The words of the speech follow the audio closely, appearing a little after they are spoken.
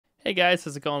Hey guys,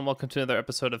 how's it going? Welcome to another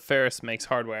episode of Ferris Makes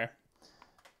Hardware.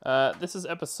 This is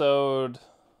episode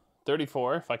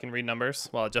 34, if I can read numbers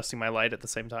while adjusting my light at the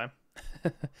same time.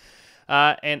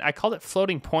 And I called it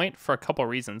floating point for a couple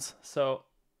reasons. So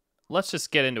let's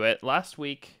just get into it. Last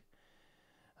week,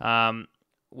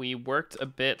 we worked a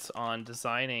bit on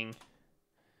designing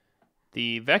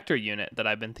the vector unit that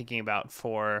I've been thinking about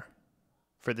for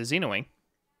the Xenowing,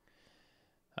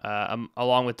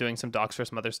 along with doing some docs for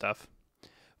some other stuff.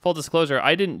 Full disclosure,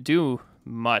 I didn't do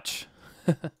much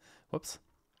whoops,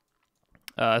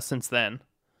 since then.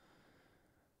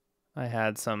 I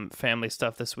had some family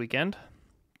stuff this weekend.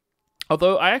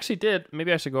 Although I actually did,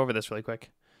 maybe I should go over this really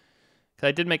quick, because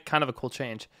I did make kind of a cool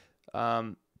change.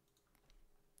 Let's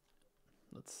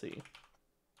see.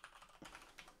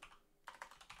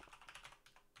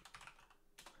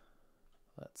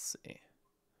 Let's see.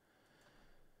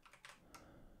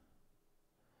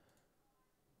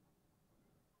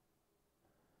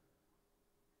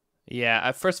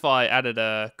 Yeah, first of all, I added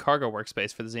a cargo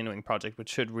workspace for the Xenowing project, which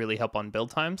should really help on build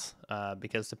times,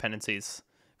 because dependencies,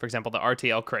 for example, the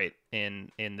RTL crate in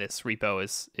this repo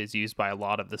is used by a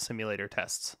lot of the simulator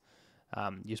tests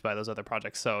used by those other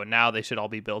projects. So now they should all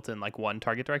be built in like one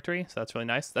target directory. So that's really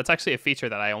nice. That's actually a feature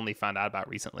that I only found out about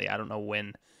recently. I don't know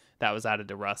when that was added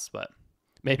to Rust, but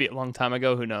maybe a long time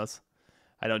ago. Who knows?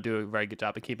 I don't do a very good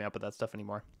job of keeping up with that stuff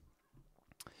anymore.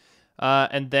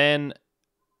 And then,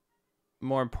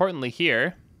 more importantly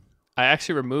here, I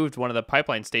actually removed one of the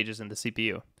pipeline stages in the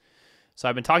CPU. So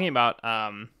I've been talking about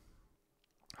how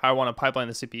I want to pipeline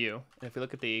the CPU. And if you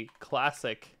look at the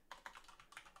classic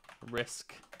RISC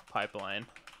pipeline,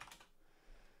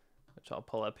 which I'll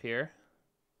pull up here,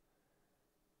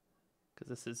 because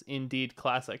this is indeed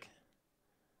classic.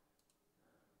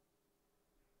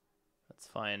 Let's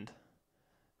find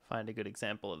a good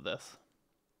example of this.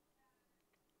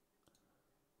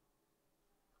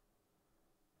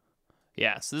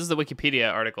 Yeah, so this is the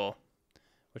Wikipedia article,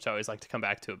 which I always like to come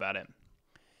back to about it.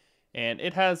 And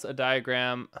it has a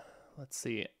diagram. Let's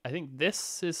see. I think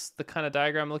this is the kind of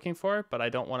diagram I'm looking for, but I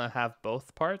don't want to have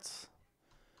both parts.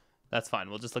 That's fine.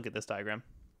 We'll just look at this diagram.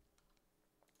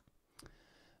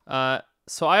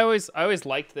 So I always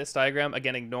liked this diagram.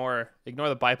 Again, ignore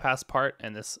the bypass part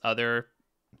and this other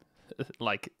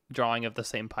like drawing of the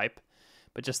same pipe,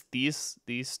 but just these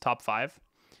top five.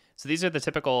 So these are the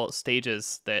typical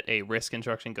stages that a RISC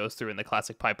instruction goes through in the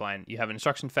classic pipeline. You have an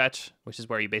instruction fetch, which is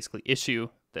where you basically issue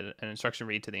an instruction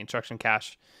read to the instruction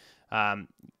cache. The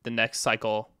next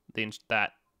cycle,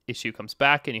 that issue comes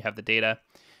back and you have the data,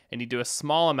 and you do a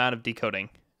small amount of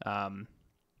decoding.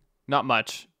 Not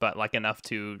much, but like enough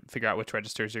to figure out which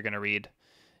registers you're going to read,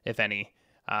 if any,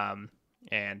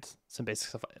 and some basic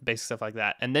stuff like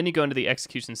that. And then you go into the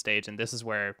execution stage, and this is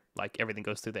where like everything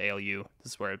goes through the ALU.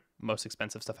 This is where most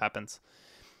expensive stuff happens.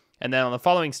 And then on the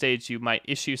following stage, you might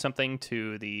issue something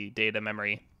to the data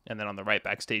memory, and then on the write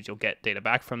back stage, you'll get data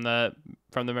back from the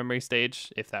memory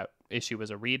stage if that issue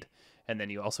was a read, and then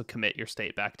you also commit your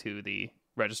state back to the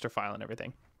register file and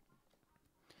everything.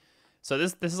 So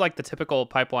this is like the typical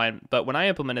pipeline, but when I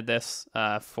implemented this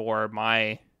for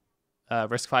my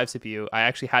risc-v CPU, I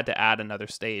actually had to add another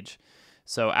stage.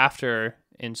 So after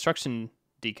instruction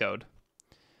decode,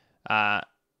 I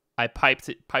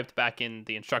piped back in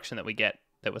the instruction that we get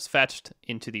that was fetched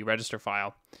into the register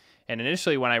file. And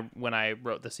initially, when I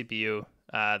wrote the CPU,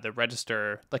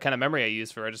 the kind of memory I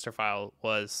used for register file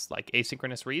was like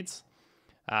asynchronous reads.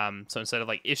 So instead of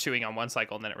like issuing on one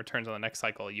cycle and then it returns on the next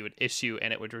cycle, you would issue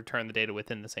and it would return the data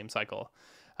within the same cycle.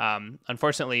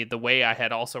 Unfortunately, the way I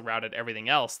had also routed everything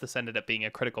else, this ended up being a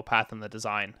critical path in the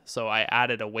design. So I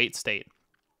added a wait state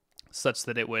such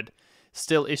that it would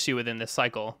still issue within this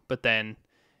cycle, but then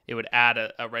it would add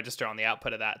a register on the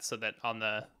output of that, so that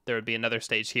there would be another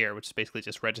stage here, which is basically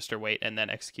just register, wait, and then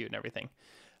execute and everything.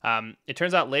 It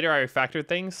turns out later I refactored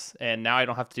things, and now I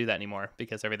don't have to do that anymore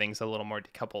because everything's a little more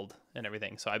decoupled and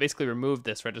everything. So I basically removed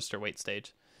this register wait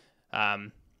stage.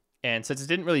 And since it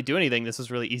didn't really do anything, this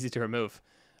was really easy to remove.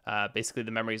 Basically,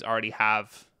 the memories already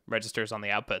have registers on the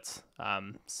outputs.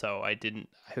 So I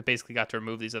basically got to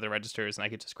remove these other registers, and I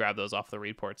could just grab those off the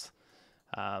read ports.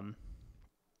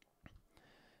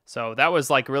 So that was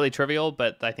like really trivial,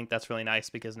 but I think that's really nice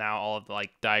because now all of the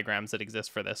like diagrams that exist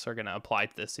for this are going to apply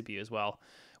to this CPU as well,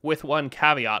 with one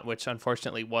caveat, which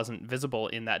unfortunately wasn't visible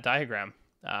in that diagram.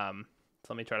 So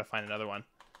let me try to find another one.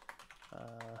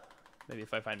 Maybe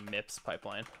if I find MIPS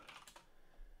pipeline,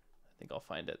 I think I'll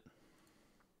find it.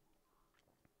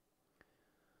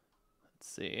 Let's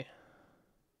see. And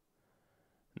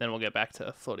then we'll get back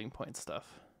to floating point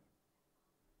stuff.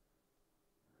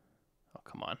 Oh,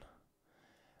 come on.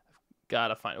 I've got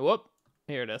to find... Whoop!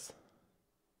 Here it is.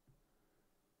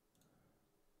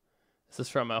 This is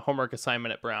from a homework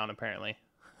assignment at Brown, apparently.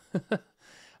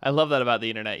 I love that about the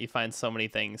internet. You find so many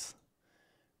things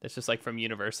that's just like from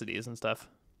universities and stuff.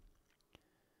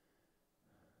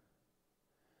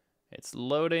 It's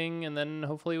loading, and then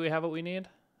hopefully we have what we need.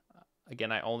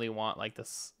 Again, I only want like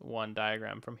this one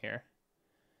diagram from here.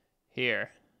 Here.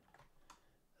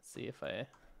 Let's see if I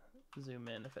zoom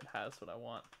in, if it has what I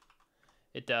want.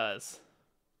 It does.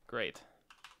 Great.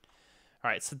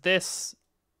 All right, so this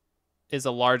is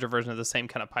a larger version of the same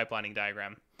kind of pipelining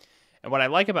diagram. And what I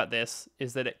like about this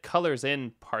is that it colors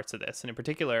in parts of this. And in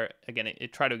particular, again,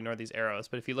 it tried to ignore these arrows.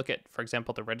 But if you look at, for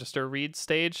example, the register read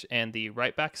stage and the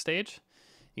write back stage,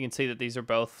 you can see that these are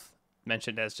both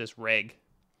mentioned as just reg,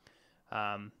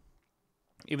 even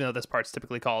though this part's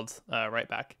typically called write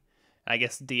back. And I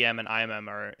guess DM and IMM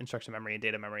are instruction memory and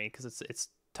data memory because it's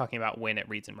talking about when it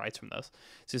reads and writes from those.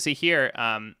 So you see here,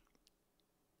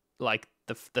 like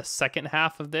the second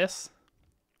half of this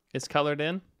is colored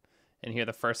in. And here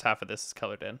the first half of this is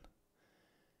colored in.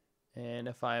 And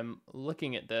if I'm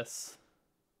looking at this,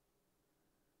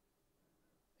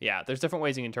 yeah, there's different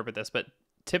ways you can interpret this, but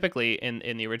typically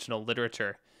in the original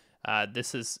literature,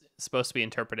 this is supposed to be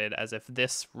interpreted as if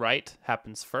this write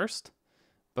happens first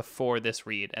before this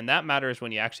read. And that matters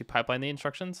when you actually pipeline the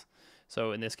instructions.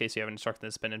 So in this case, you have an instruction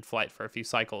that's been in flight for a few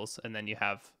cycles, and then you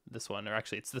have this one, or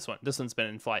actually it's this one. This one's been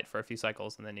in flight for a few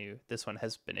cycles, and then this one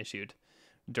has been issued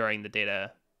during the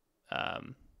data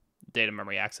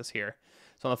memory access here.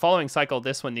 So on the following cycle,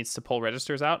 this one needs to pull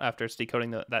registers out after it's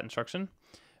decoding that instruction,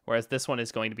 whereas this one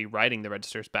is going to be writing the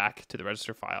registers back to the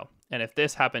register file. And if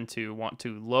this happened to want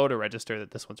to load a register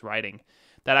that this one's writing,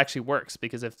 that actually works,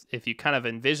 because if you kind of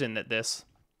envision that this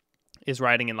is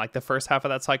writing in like the first half of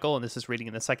that cycle and this is reading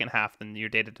in the second half, then your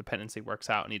data dependency works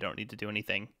out and you don't need to do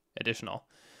anything additional.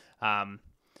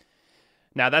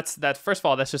 Now that's first of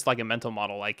all, that's just like a mental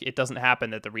model. Like it doesn't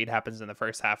happen that the read happens in the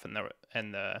first half or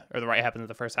the write happens in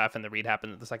the first half and the read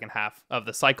happens in the second half of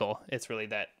the cycle. It's really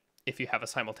that if you have a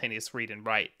simultaneous read and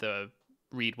write, the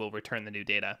read will return the new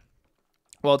data.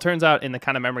 Well, it turns out in the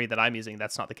kind of memory that I'm using,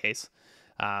 that's not the case.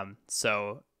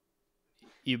 So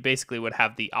you basically would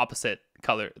have the opposite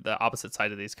color, the opposite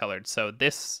side of these colored. So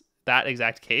that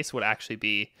exact case would actually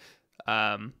be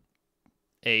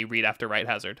a read after write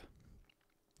hazard.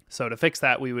 So to fix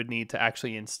that, we would need to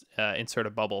actually insert a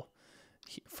bubble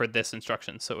for this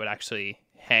instruction. So it would actually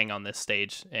hang on this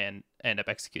stage and end up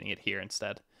executing it here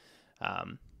instead.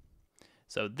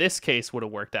 So this case would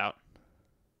have worked out.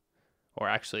 Or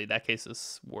actually, that case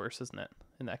is worse, isn't it?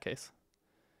 In that case,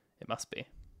 it must be.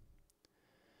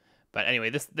 But anyway,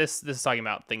 this is talking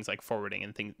about things like forwarding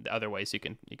and other ways you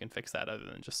can fix that other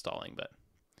than just stalling. But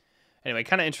anyway,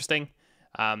 kind of interesting.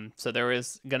 So there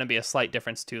is going to be a slight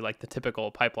difference to like the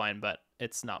typical pipeline, but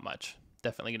it's not much.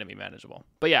 Definitely going to be manageable.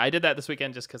 But yeah, I did that this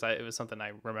weekend just because it was something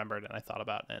I remembered and I thought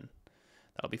about, and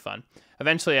that'll be fun.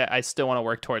 Eventually, I still want to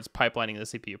work towards pipelining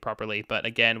the CPU properly, but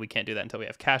again, we can't do that until we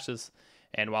have caches.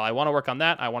 And while I want to work on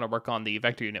that, I want to work on the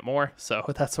vector unit more. So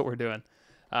that's what we're doing.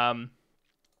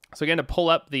 So again, to pull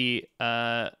up the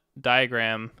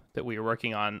diagram that we were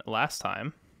working on last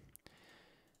time.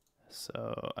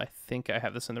 So I think I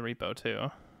have this in the repo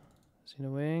too.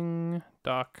 Xenowing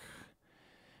doc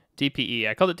DPE.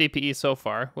 I called it DPE so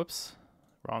far. Whoops,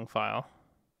 wrong file.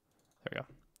 There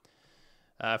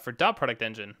we go. For dot product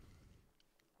engine.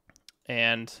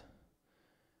 And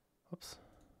whoops.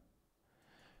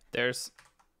 This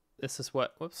is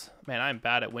what, whoops, man, I'm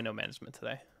bad at window management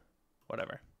today.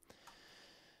 Whatever.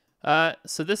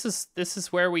 So this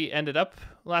is where we ended up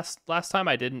last time.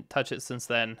 I didn't touch it since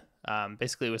then.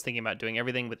 Basically, I was thinking about doing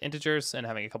everything with integers and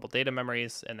having a couple data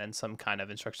memories and then some kind of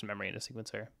instruction memory in a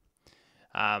sequencer.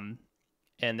 And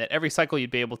that every cycle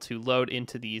you'd be able to load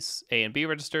into these A and B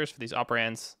registers for these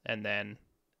operands, and then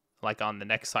like on the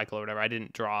next cycle or whatever, I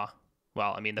didn't draw,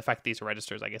 well, I mean, the fact that these are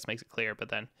registers, I guess, makes it clear, but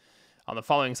then on the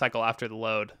following cycle after the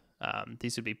load,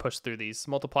 these would be pushed through these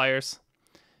multipliers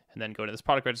and then go to this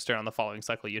product register. On the following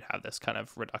cycle, you'd have this kind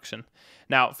of reduction.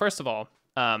 Now, first of all,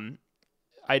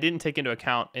 I didn't take into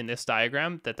account in this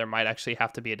diagram that there might actually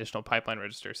have to be additional pipeline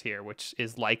registers here, which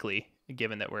is likely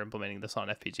given that we're implementing this on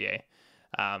FPGA,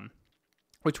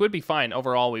 which would be fine.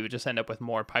 Overall, we would just end up with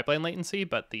more pipeline latency,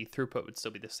 but the throughput would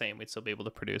still be the same. We'd still be able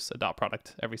to produce a dot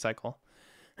product every cycle.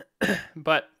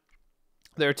 But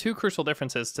there are two crucial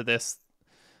differences to this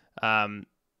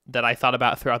that I thought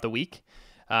about throughout the week.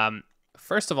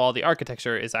 First of all, the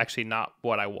architecture is actually not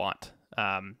what I want.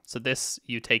 So this,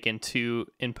 you take in two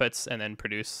inputs and then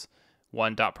produce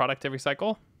one dot product every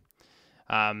cycle.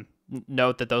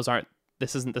 Note that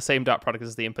this isn't the same dot product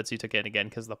as the inputs you took in, again,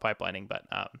 because of the pipelining, but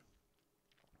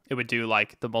it would do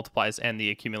like the multiplies and the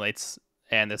accumulates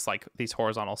and this like these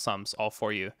horizontal sums all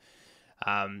for you.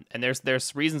 And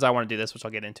there's reasons I want to do this, which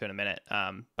I'll get into in a minute.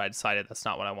 But I decided that's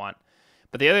not what I want.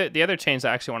 But the other change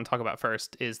I actually want to talk about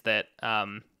first is that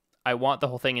I want the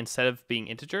whole thing, instead of being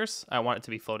integers, I want it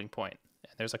to be floating point.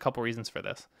 And there's a couple reasons for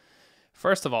this.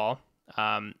 First of all,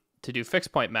 to do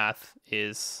fixed point math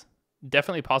is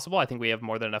definitely possible. I think we have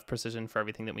more than enough precision for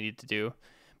everything that we need to do.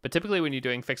 But typically when you're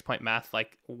doing fixed point math,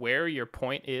 like where your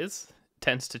point is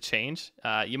tends to change.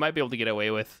 You might be able to get away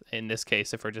with, in this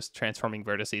case, if we're just transforming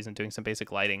vertices and doing some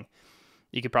basic lighting,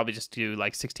 you could probably just do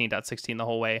like 16.16 the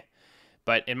whole way.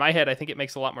 But in my head, I think it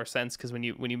makes a lot more sense, because when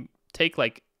you take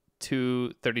like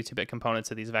two 32-bit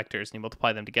components of these vectors and you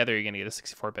multiply them together, you're going to get a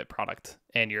 64-bit product.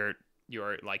 And you're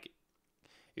like,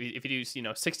 if you do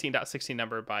 16.16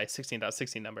 number by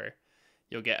 16.16 number,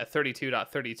 you'll get a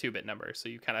 32.32-bit number. So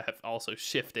you kind of have also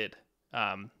shifted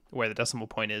where the decimal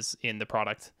point is in the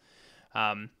product.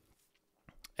 And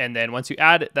then once you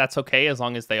add it, that's okay, as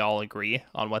long as they all agree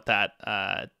on what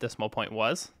that decimal point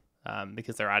was,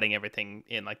 because they're adding everything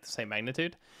in like the same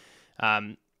magnitude.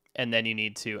 And then you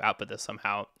need to output this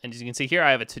somehow. And as you can see here,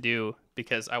 I have a to-do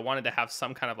because I wanted to have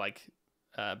some kind of like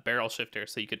barrel shifter,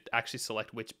 so you could actually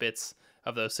select which bits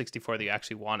of those 64 that you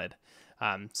actually wanted.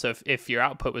 So if your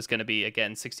output was going to be,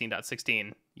 again,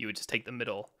 16.16, you would just take the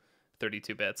middle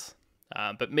 32 bits.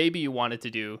 But maybe you wanted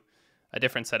to do a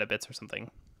different set of bits or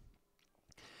something.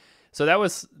 So that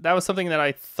was something that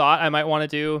I thought I might want to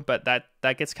do, but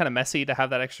that gets kind of messy to have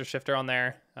that extra shifter on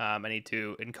there. I need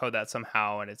to encode that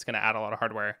somehow, and it's going to add a lot of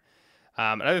hardware.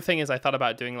 Another thing is I thought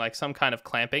about doing like some kind of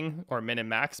clamping or min and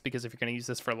max, because if you're going to use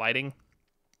this for lighting,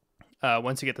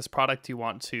 once you get this product, you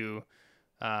want to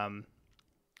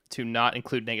not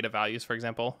include negative values, for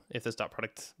example, if this dot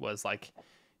product was like,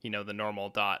 the normal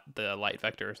dot, the light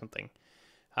vector or something.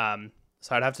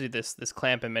 So I'd have to do this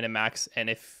clamp and min and max. And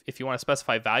if you want to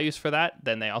specify values for that,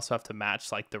 then they also have to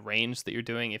match like the range that you're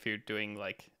doing if you're doing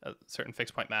like a certain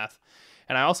fixed point math.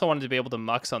 And I also wanted to be able to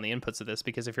mux on the inputs of this,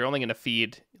 because if you're only going to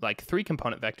feed like 3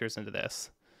 component vectors into this,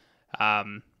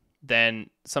 then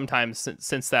sometimes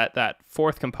since that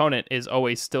fourth component is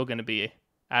always still going to be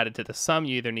added to the sum,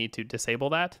 you either need to disable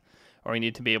that, or you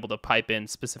need to be able to pipe in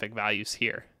specific values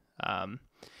here.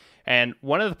 And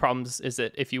one of the problems is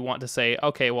that if you want to say,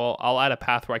 okay, well, I'll add a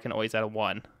path where I can always add a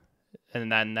 1,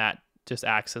 and then that just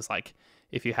acts as like,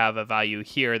 if you have a value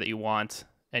here that you want,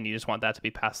 and you just want that to be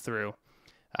passed through,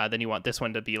 then you want this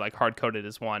one to be like hard-coded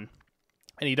as 1.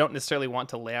 And you don't necessarily want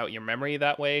to lay out your memory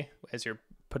that way as you're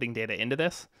putting data into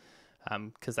this,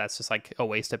 because that's just like a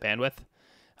waste of bandwidth.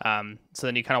 So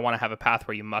then you kind of want to have a path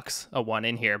where you mux a 1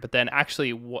 in here, but then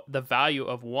actually the value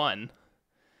of 1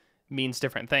 means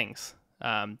different things,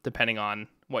 depending on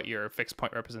what your fixed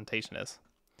point representation is.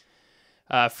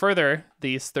 Further,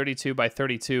 these 32 by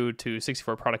 32 to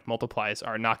 64 product multiplies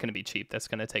are not going to be cheap. That's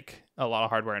going to take a lot of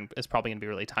hardware, and is probably going to be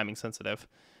really timing sensitive.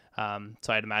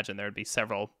 So I'd imagine there would be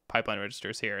several pipeline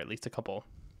registers here, at least a couple.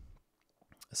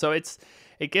 So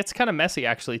it gets kind of messy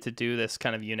actually to do this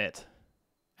kind of unit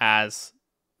as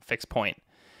fixed point.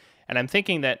 And I'm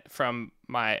thinking that from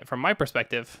my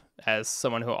perspective, as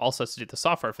someone who also has to do the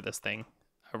software for this thing,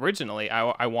 originally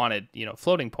I wanted,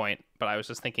 floating point, but I was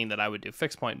just thinking that I would do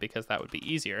fixed point because that would be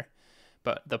easier.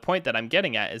 But the point that I'm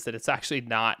getting at is that it's actually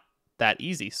not that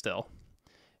easy still.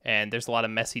 And there's a lot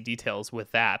of messy details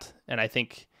with that. And I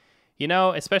think,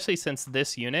 especially since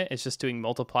this unit is just doing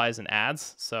multiplies and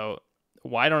adds, so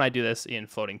why don't I do this in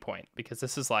floating point? Because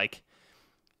this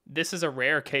is a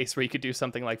rare case where you could do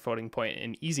something like floating point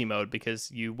in easy mode,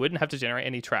 because you wouldn't have to generate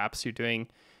any traps. You're doing,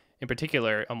 in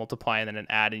particular, a multiply and then an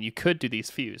add, and you could do these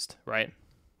fused, right?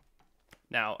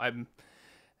 Now, I'm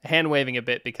hand waving a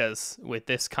bit because with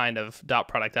this kind of dot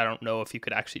product, I don't know if you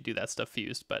could actually do that stuff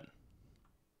fused, but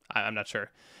I'm not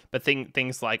sure. But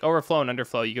things like overflow and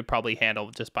underflow, you could probably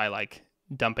handle just by like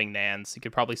dumping nands. You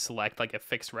could probably select like a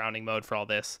fixed rounding mode for all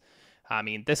this. I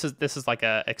mean, this is like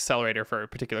a accelerator for a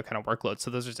particular kind of workload.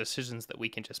 So those are decisions that we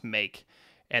can just make.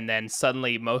 And then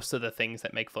suddenly most of the things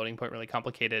that make floating point really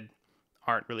complicated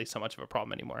aren't really so much of a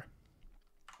problem anymore.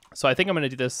 So I think I'm going to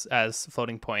do this as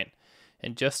floating point.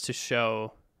 And just to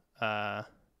show an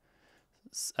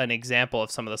example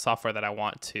of some of the software that I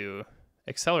want to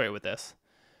accelerate with this.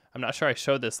 I'm not sure I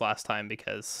showed this last time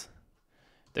because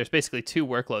there's basically 2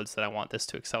 workloads that I want this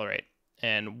to accelerate.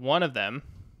 And one of them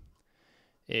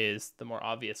is the more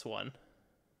obvious one,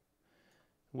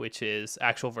 which is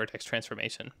actual vertex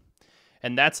transformation.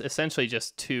 And that's essentially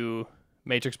just 2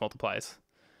 matrix multiplies.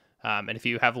 And if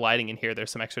you have lighting in here,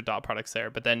 there's some extra dot products there.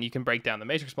 But then you can break down the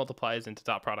matrix multiplies into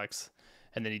dot products,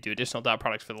 and then you do additional dot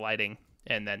products for the lighting,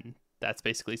 and then that's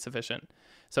basically sufficient.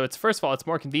 So it's, first of all, it's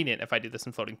more convenient if I do this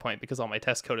in floating point because all my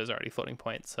test code is already floating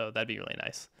point. So that'd be really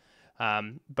nice.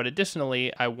 But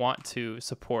additionally, I want to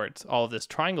support all of this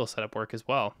triangle setup work as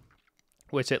well,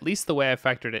 which, at least the way I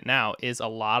factored it now, is a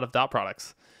lot of dot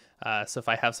products. So if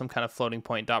I have some kind of floating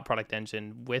point dot product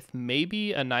engine with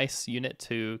maybe a nice unit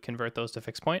to convert those to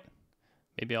fixed point,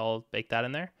 maybe I'll bake that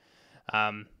in there.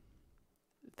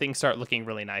 Things start looking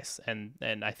really nice, and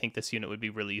I think this unit would be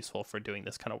really useful for doing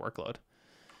this kind of workload.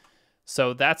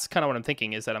 So that's kind of what I'm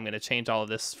thinking, is that I'm going to change all of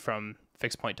this from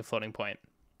fixed point to floating point.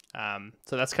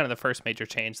 So that's kind of the first major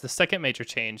change. The second major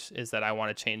change is that I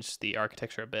want to change the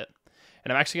architecture a bit.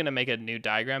 And I'm actually going to make a new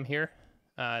diagram here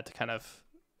to kind of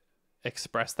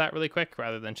express that really quick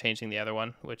rather than changing the other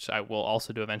one, which I will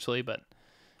also do eventually, but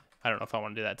I don't know if I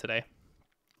want to do that today.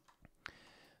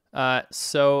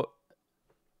 So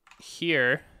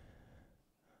here,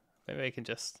 maybe I can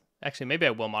just, actually, maybe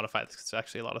I will modify this because it's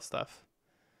actually a lot of stuff.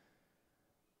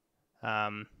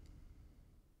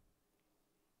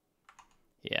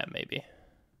 Yeah, maybe.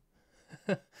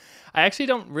 I actually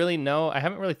don't really know. I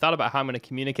haven't really thought about how I'm going to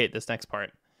communicate this next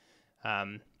part.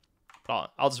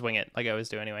 But I'll just wing it like I always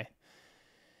do anyway.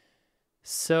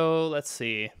 So let's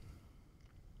see.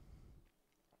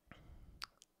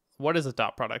 What is a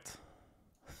dot product?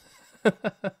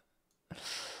 A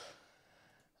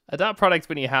dot product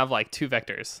when you have like two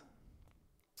vectors.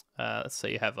 Let's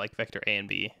say you have like vector A and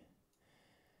B.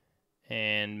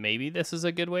 And maybe this is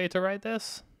a good way to write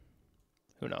this.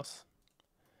 Who knows?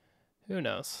 Who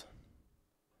knows?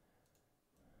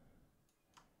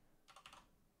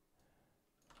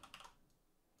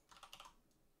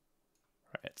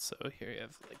 All right, so here you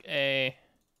have like A,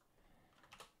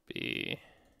 B.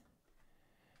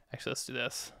 Actually, let's do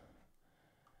this.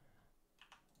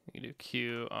 You can do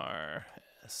Q, R,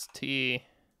 S, T.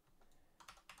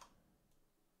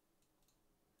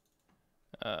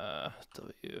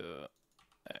 W,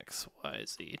 X, Y,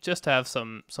 Z, just to have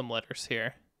some letters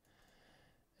here.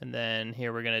 And then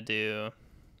here we're going to do,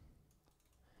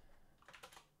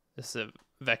 this is a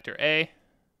vector A,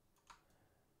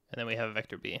 and then we have a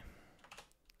vector B.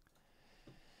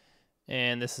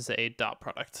 And this is a dot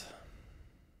product.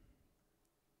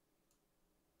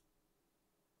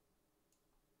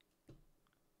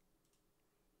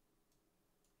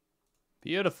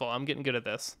 Beautiful, I'm getting good at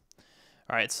this.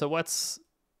 All right, so what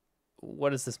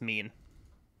does this mean?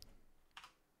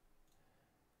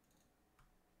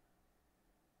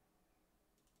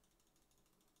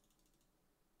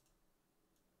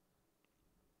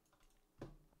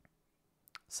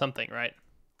 Something, right?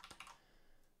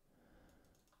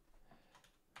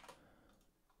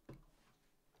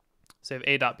 So you have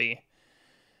A dot B.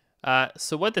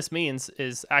 So what this means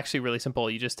is actually really simple.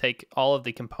 You just take all of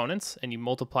the components and you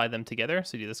multiply them together.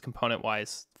 So you do this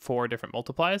component-wise 4 different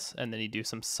multiplies, and then you do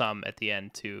some sum at the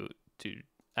end to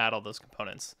add all those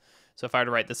components. So if I were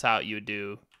to write this out, you would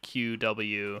do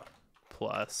QW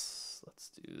plus, let's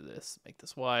do this, make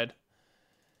this wide,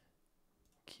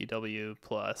 QW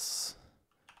plus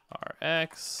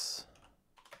RX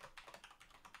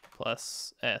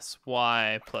plus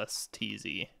SY plus TZ,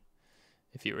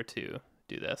 if you were to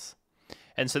do this.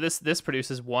 And so this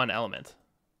produces one element.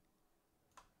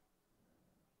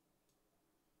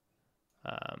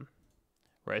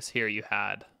 Whereas here you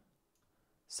had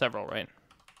several, right?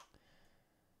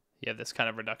 You have this kind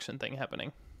of reduction thing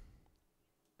happening.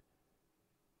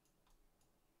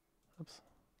 Oops.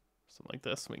 Something like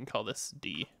this. We can call this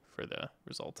D for the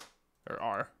result. Or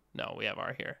R. No, we have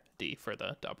R here. D for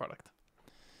the dot product.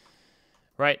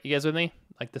 Right, you guys with me?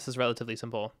 Like, this is relatively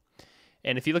simple.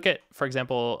 And if you look at, for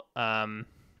example,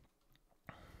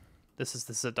 this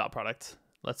is a dot product.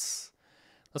 Let's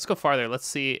go farther. Let's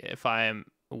see if I'm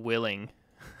willing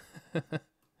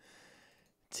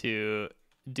to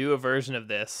do a version of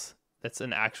this that's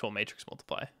an actual matrix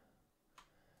multiply. At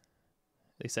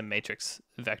least a matrix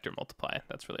vector multiply.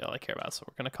 That's really all I care about. So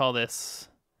we're going to call this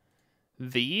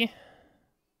V,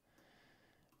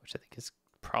 which I think is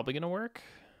probably going to work.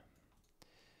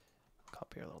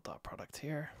 Copy our little dot product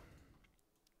here.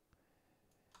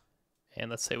 And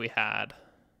let's say we had,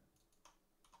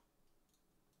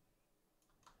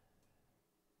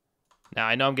 now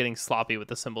I know I'm getting sloppy with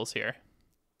the symbols here.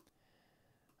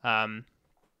 But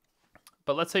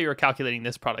let's say you were calculating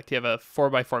this product. You have a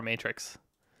 4x4 matrix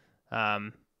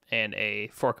and a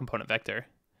 4-component vector.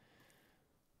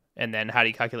 And then how do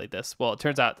you calculate this? Well, it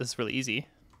turns out this is really easy.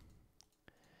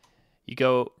 You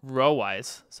go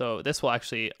row-wise. So this will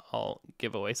actually, I'll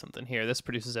give away something here. This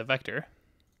produces a vector,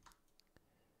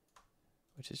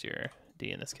 which is your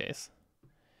D in this case.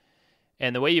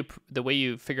 And the way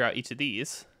you figure out each of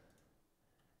these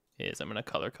is I'm going to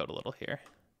color code a little here.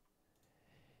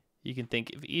 You can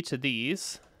think of each of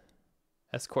these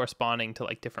as corresponding to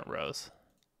like different rows.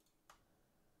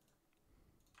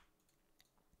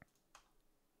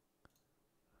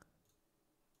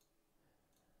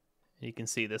 You can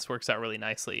see this works out really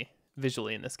nicely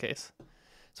visually in this case.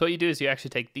 So what you do is you actually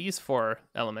take these 4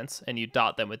 elements and you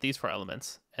dot them with these 4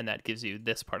 elements, and that gives you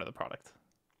this part of the product.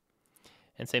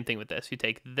 And same thing with this. You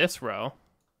take this row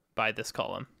by this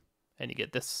column, and you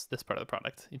get this part of the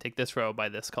product. You take this row by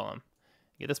this column,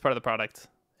 you get this part of the product,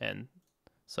 and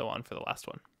so on for the last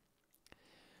one.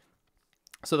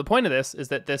 So the point of this is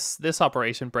that this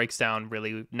operation breaks down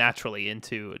really naturally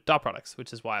into dot products,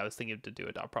 which is why I was thinking to do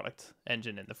a dot product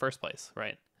engine in the first place,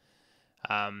 right?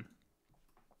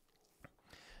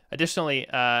 Additionally,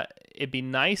 it'd be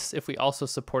nice if we also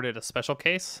supported a special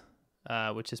case,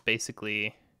 which is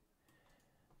basically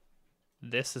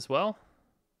this as well,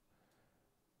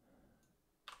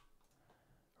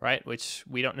 right? Which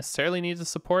we don't necessarily need to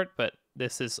support, but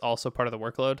this is also part of the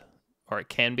workload, or it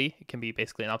can be. It can be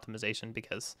basically an optimization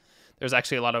because there's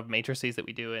actually a lot of matrices that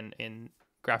we do in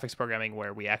graphics programming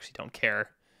where we actually don't care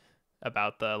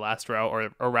about the last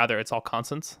row, or rather it's all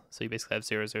constants. So you basically have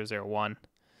 0, 0, 0, 1.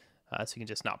 So you can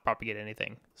just not propagate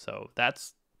anything. So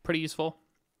that's pretty useful.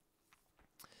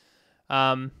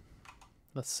 Let's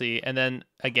see. And then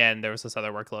again, there was this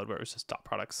other workload where it was just dot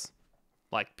products,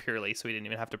 like purely, so we didn't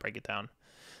even have to break it down.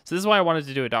 So this is why I wanted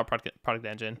to do a dot product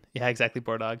engine. Yeah, exactly.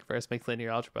 Bordog. Ferris makes linear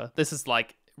algebra. This is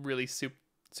like really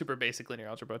super basic linear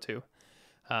algebra too,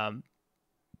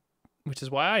 which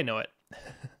is why I know it.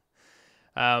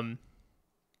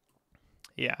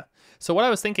 Yeah. So what I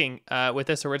was thinking with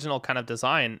this original kind of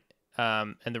design,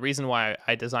 and the reason why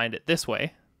I designed it this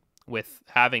way with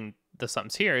having the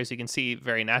sums here is you can see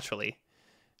very naturally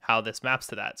how this maps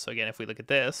to that. So again, if we look at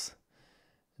this,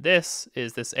 this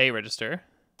is this A register,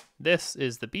 this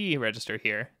is the B register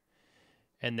here,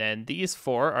 and then these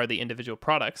 4 are the individual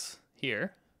products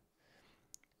here,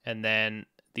 and then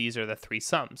these are the 3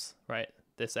 sums, right?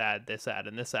 This add,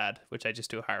 and this add, which I just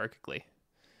do hierarchically.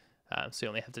 So you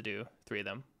only have to do 3 of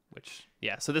them, which,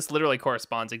 yeah, so this literally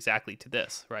corresponds exactly to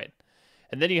this, right?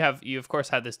 And then you of course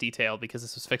have this detail because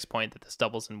this was fixed point that this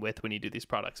doubles in width when you do these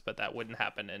products, but that wouldn't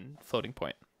happen in floating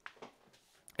point.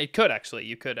 It could actually,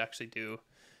 you could actually do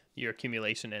your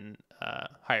accumulation in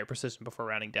higher precision before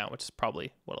rounding down, which is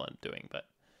probably what I'll end up doing, but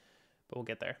we'll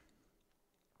get there.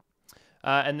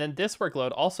 And then this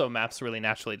workload also maps really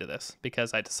naturally to this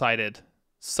because I decided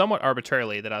somewhat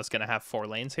arbitrarily that I was going to have 4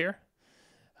 lanes here.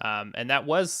 And that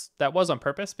was on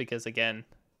purpose because, again,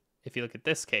 if you look at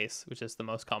this case, which is the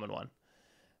most common one,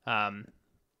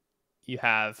 you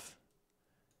have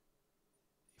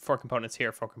 4 components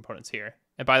here, 4 components here.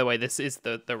 And by the way, this is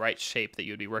the right shape that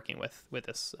you would be working with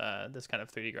this this kind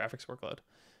of 3D graphics workload,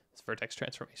 this vertex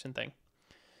transformation thing.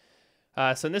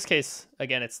 So in this case,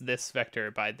 again, it's this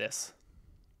vector by this.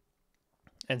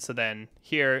 And so then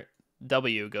here,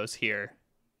 W goes here,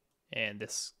 and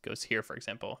this goes here, for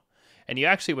example. And you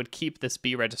actually would keep this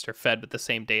B register fed with the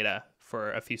same data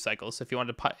for a few cycles. So if you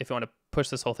want to push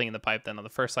this whole thing in the pipe, then on the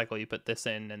first cycle you put this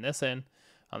in and this in.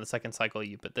 On the second cycle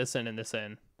you put this in and this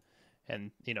in,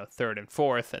 and third and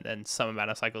fourth, and then some amount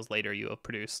of cycles later you have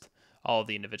produced all of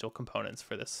the individual components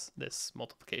for this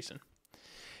multiplication.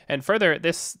 And further,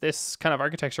 this kind of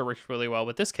architecture works really well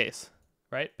with this case,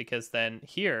 right? Because then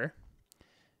here,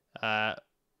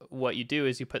 what you do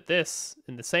is you put this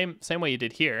in the same way you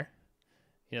did here.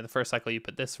 The first cycle you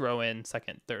put this row in,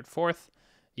 second, third, fourth.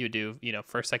 You do,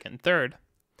 first, second, and third.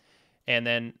 And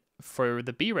then for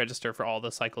the B register for all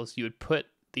the cycles, you would put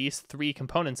these 3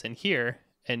 components in here,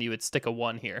 and you would stick a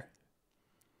 1 here.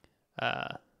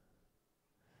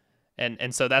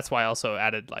 And so that's why I also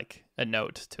added like a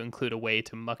note to include a way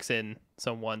to mux in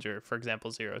some 1s or, for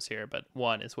example, 0s here, but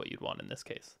 1 is what you'd want in this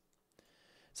case.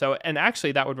 So, and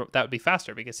actually that would be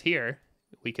faster because here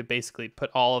we could basically put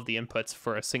all of the inputs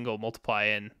for a single multiply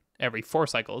in every 4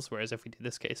 cycles, whereas if we do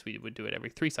this case, we would do it every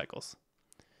 3 cycles.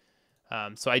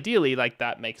 So ideally, like,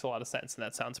 that makes a lot of sense, and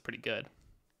that sounds pretty good.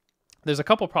 There's a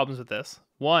couple problems with this.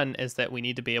 One is that we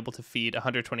need to be able to feed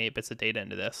 128 bits of data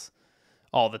into this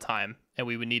all the time, and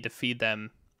we would need to feed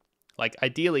them, like,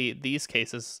 ideally, these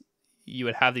cases, you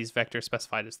would have these vectors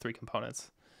specified as 3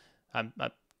 components.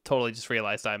 I totally just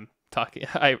realized I'm talking.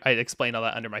 I explained all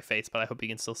that under my face, but I hope you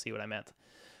can still see what I meant.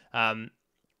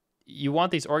 You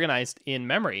want these organized in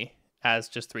memory as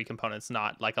just 3 components,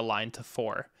 not like aligned to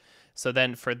 4. So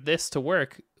then for this to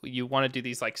work, you want to do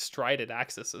these like strided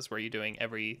axes where you're doing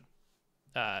every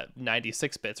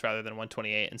 96 bits rather than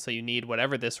 128. And so you need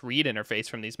whatever this read interface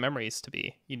from these memories to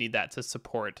be, you need that to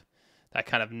support that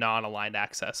kind of non-aligned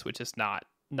access, which is not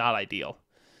not ideal.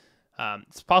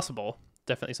 It's possible,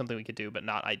 definitely something we could do, but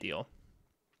not ideal.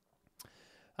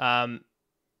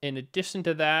 In addition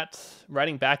to that,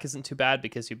 writing back isn't too bad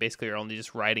because you basically are only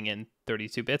just writing in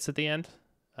 32 bits at the end,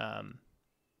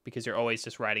 because you're always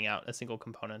just writing out a single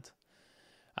component.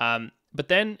 But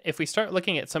then if we start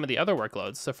looking at some of the other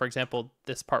workloads, so for example,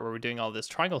 this part where we're doing all this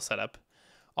triangle setup,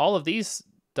 all of these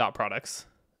dot products,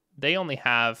 they only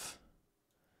have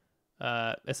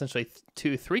essentially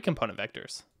 2 3-component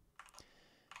vectors.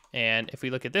 And if we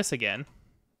look at this again,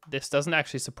 this doesn't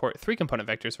actually support 3-component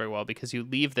vectors very well because you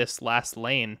leave this last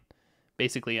lane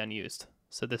basically unused.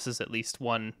 So this is at least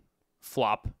one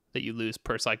flop that you lose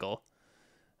per cycle,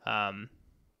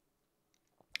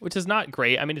 which is not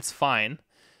great. I mean, it's fine.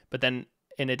 But then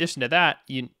in addition to that,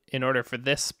 in order for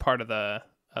this part of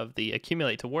the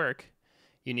accumulate to work,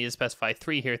 you need to specify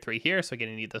 3 here, 3 here. So again,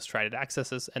 you need those trident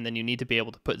accesses, and then you need to be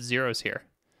able to put zeros here,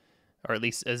 or at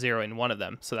least a 0 in one of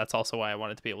them. So that's also why I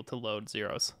wanted to be able to load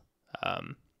zeros,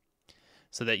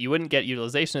 so that you wouldn't get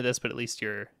utilization of this, but at least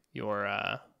your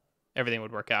everything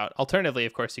would work out. Alternatively,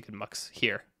 of course, you could mux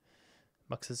here,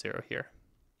 mux a 0 here,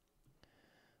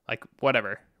 like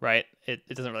whatever, right? It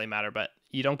doesn't really matter, but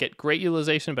you don't get great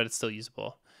utilization, but it's still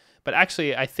usable. But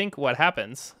actually, I think what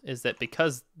happens is that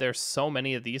because there's so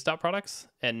many of these dot products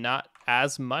and not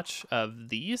as much of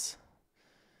these,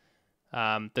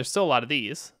 there's still a lot of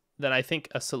these, then I think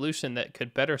a solution that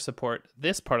could better support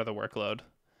this part of the workload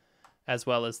as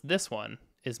well as this one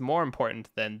is more important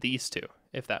than these two,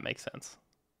 if that makes sense.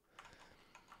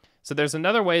 So there's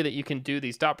another way that you can do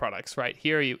these dot products. Right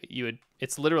here, you would,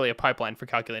 it's literally a pipeline for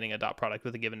calculating a dot product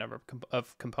with a given number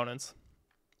of components.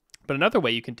 But another way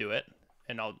you can do it,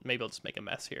 and maybe I'll just make a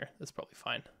mess here. That's probably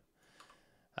fine.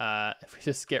 If we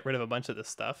just get rid of a bunch of this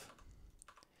stuff,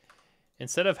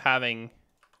 instead of having,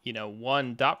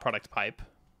 one dot product pipe,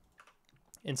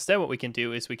 instead what we can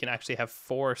do is we can actually have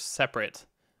 4 separate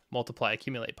multiply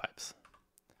accumulate pipes.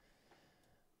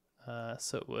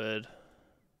 So it would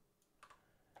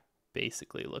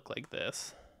basically look like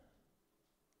this.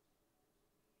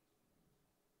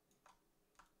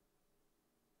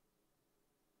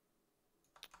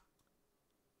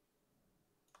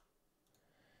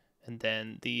 And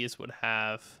then these would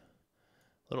have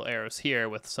little arrows here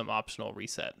with some optional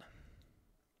reset.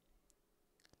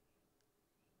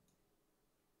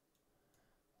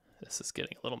 This is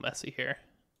getting a little messy here.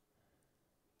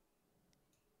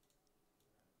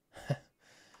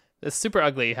 It's super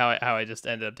ugly how I just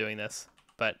ended up doing this,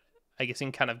 but I guess you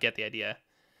can kind of get the idea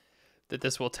that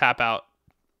this will tap out,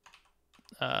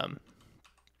 or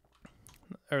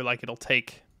like it'll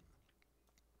take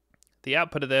the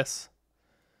output of this,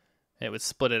 and it would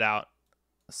split it out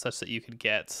such that you could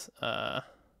get, let's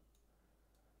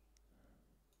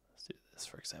do this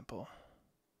for example.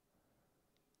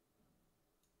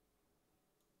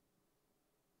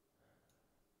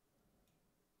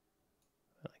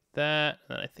 That,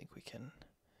 and then I think we can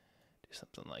do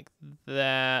something like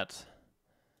that,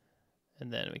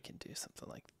 and then we can do something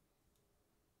like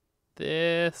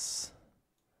this,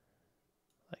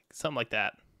 like something like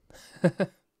that.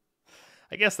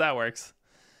 I guess that works.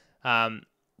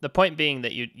 The point being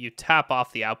that you tap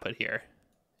off the output here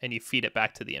and you feed it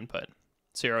back to the input,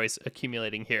 so you're always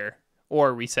accumulating here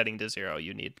or resetting to 0.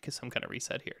 You need some kind of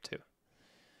reset here too.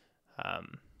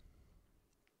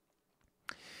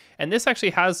 And this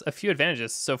actually has a few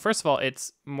advantages. So first of all,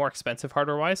 it's more expensive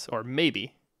hardware-wise, or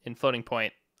maybe in floating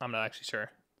point, I'm not actually sure,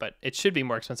 but it should be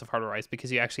more expensive hardware-wise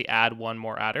because you actually add 1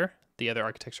 more adder. The other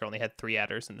architecture only had 3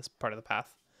 adders in this part of the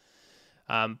path.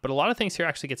 But a lot of things here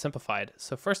actually get simplified.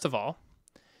 So first of all,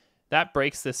 that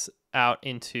breaks this out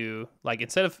into, like,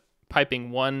 instead of piping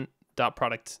 1 dot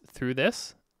product through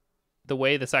this, the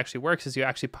way this actually works is you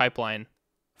actually pipeline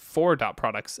 4 dot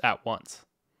products at once.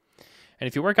 And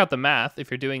if you work out the math,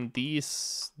 if you're doing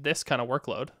this kind of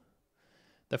workload,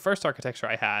 the first architecture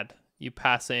I had, you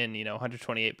pass in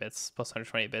 128 bits plus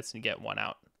 128 bits and you get 1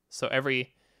 out. So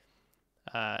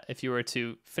if you were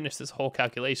to finish this whole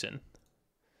calculation,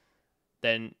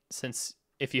 then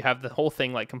if you have the whole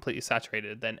thing like completely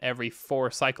saturated, then every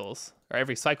 4 cycles, or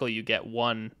every cycle you get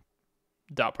 1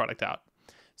 dot product out.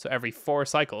 So every 4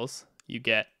 cycles you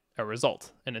get a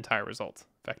result, an entire result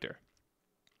vector.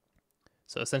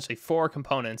 So essentially 4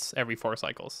 components every 4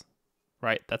 cycles,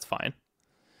 right? That's fine.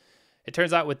 It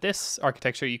turns out with this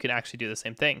architecture, you can actually do the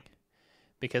same thing,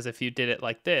 because if you did it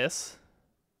like this,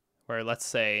 where let's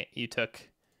say you took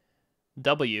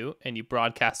W and you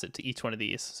broadcast it to each one of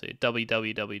these, so W,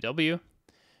 W, W, W,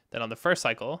 then on the first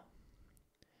cycle,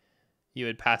 you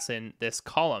would pass in this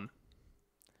column.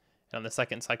 And on the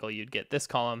second cycle, you'd get this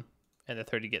column, and the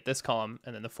third you get this column,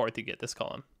 and then the fourth you get this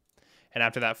column. And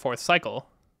after that 4th cycle,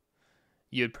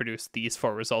 you would produce these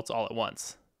 4 results all at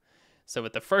once. So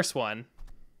with the first one,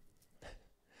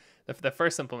 the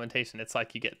first implementation, it's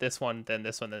like you get this one, then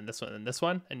this one, then this one, then this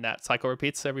one, and that cycle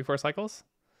repeats every 4 cycles.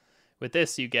 With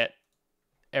this, you get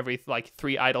every like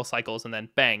 3 idle cycles, and then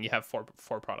bang, you have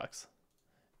four products.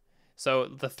 So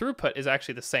the throughput is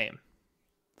actually the same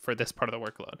for this part of the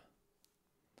workload,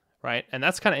 right? And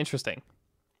that's kind of interesting.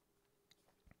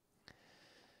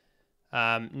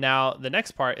 Now, the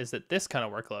next part is that this kind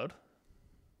of workload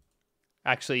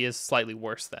actually is slightly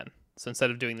worse then. So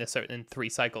instead of doing this in 3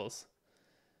 cycles,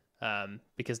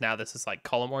 because now this is like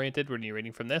column oriented, when you're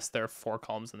reading from this, there are 4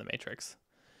 columns in the matrix.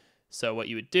 So what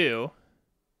you would do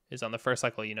is on the first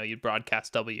cycle, you'd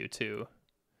broadcast W to,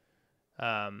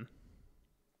 3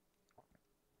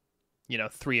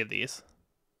 of these.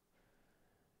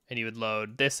 And you would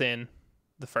load this in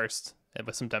the first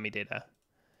with some dummy data,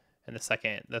 and the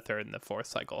second, the third, and the 4th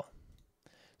cycle.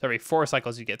 So every 4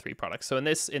 cycles, you get 3 products. So in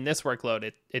this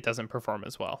workload, it doesn't perform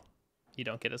as well. You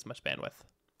don't get as much bandwidth.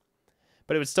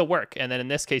 But it would still work. And then in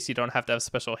this case, you don't have to have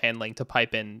special handling to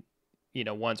pipe in,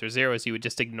 1s or 0s. You would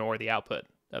just ignore the output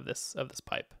of this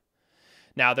pipe.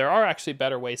 Now, there are actually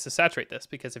better ways to saturate this,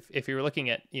 because if you're looking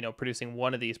at, producing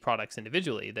one of these products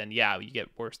individually, then yeah, you get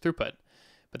worse throughput.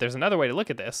 But there's another way to look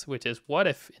at this, which is what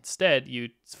if instead you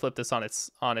flip this on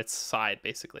its side,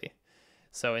 basically.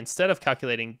 So instead of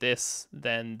calculating this,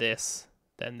 then this,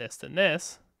 then this, then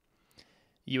this,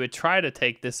 you would try to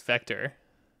take this vector.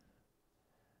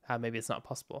 Maybe it's not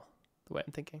possible the way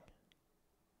I'm thinking.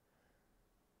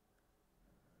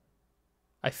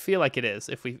 I feel like it is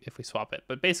if we swap it.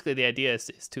 But basically the idea is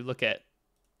to look at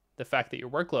the fact that your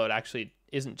workload actually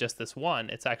isn't just this one.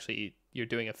 It's actually, you're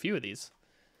doing a few of these.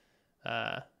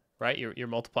 Right? You're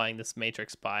multiplying this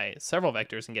matrix by several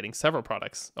vectors and getting several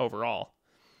products overall.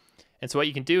 And so what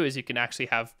you can do is you can actually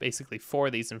have basically 4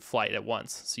 of these in flight at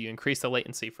once. So you increase the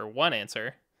latency for one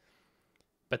answer,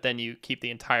 but then you keep the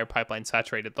entire pipeline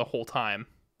saturated the whole time.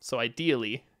 So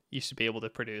ideally, you should be able to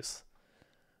produce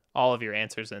all of your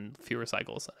answers in fewer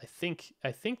cycles. I think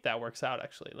that works out,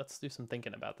 actually. Let's do some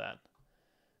thinking about that.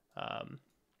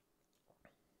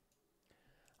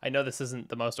 I know this isn't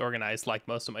the most organized like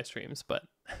most of my streams, but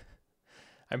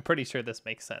I'm pretty sure this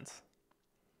makes sense.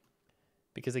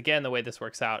 Because again, the way this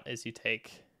works out is you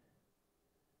take,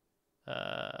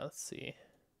 let's see.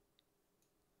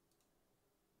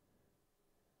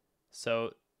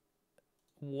 So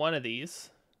one of these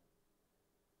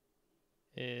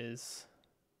is,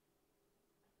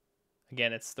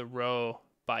 again, it's the row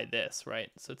by this,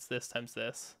 right? So it's this times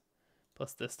this,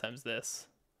 plus this times this,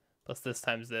 plus this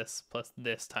times this, plus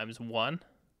this times 1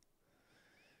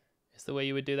 is the way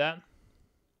you would do that.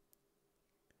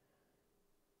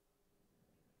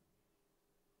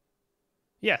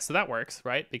 Yeah, so that works,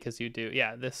 right? Because you do,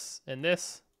 yeah, this and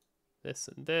this, this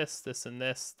and this, this and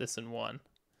this, this and 1.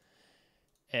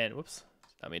 And whoops,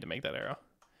 I mean to make that arrow.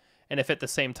 And if at the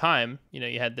same time,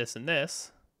 you had this and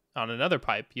this, on another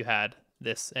pipe, you had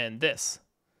this and this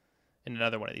in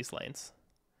another one of these lanes.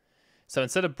 So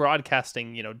instead of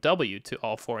broadcasting, W to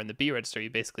all 4 in the B register, you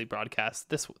basically broadcast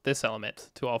this element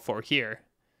to all 4 here,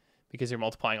 because you're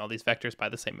multiplying all these vectors by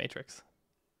the same matrix.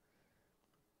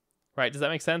 Right? Does that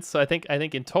make sense? So I think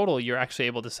in total, you're actually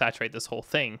able to saturate this whole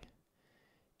thing,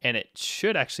 and it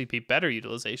should actually be better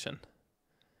utilization.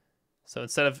 So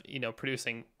instead of,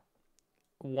 producing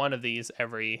one of these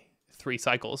every 3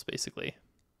 cycles, basically,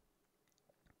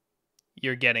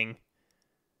 you're getting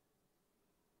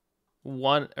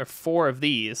 1 or 4 of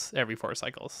these every 4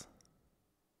 cycles.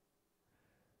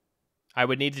 I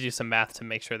would need to do some math to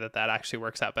make sure that actually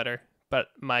works out better. But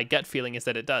my gut feeling is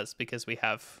that it does, because we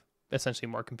have essentially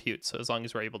more compute. So as long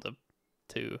as we're able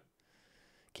to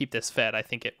keep this fed, I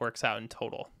think it works out in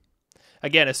total.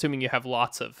 Again, assuming you have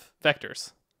lots of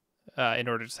vectors in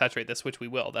order to saturate this, which we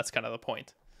will. That's kind of the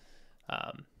point.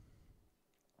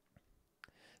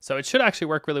 So it should actually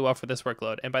work really well for this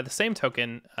workload. And by the same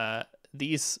token,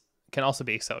 these can also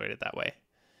be accelerated that way.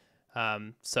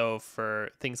 So for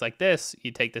things like this,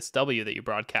 you take this W that you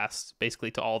broadcast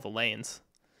basically to all the lanes,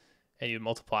 and you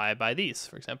multiply by these,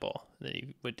 for example. And then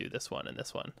you would do this one and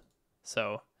this one.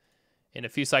 So in a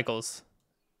few cycles,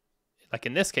 like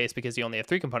in this case, because you only have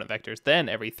 3 component vectors, then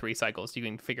every 3 cycles you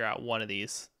can figure out one of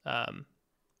these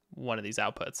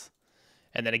outputs,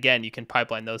 and then again you can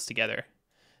pipeline those together.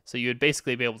 So you would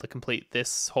basically be able to complete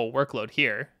this whole workload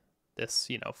here. This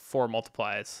 4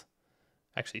 multiplies,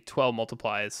 actually 12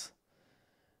 multiplies,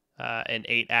 and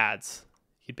 8 adds.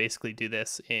 You'd basically do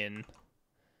this in.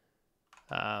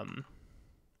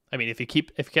 I mean, if you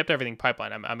kept everything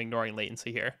pipeline, I'm ignoring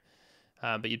latency here,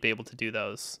 but you'd be able to do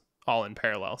those all in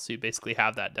parallel. So you basically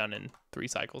have that done in 3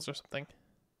 cycles or something.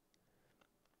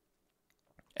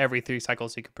 Every 3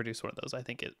 cycles you could produce one of those. I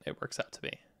think it works out to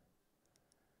be.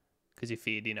 Because you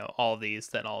feed, you know, all of these,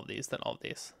 then all of these, then all of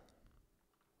these.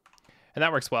 And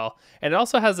that works well. And it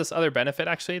also has this other benefit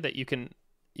actually that you can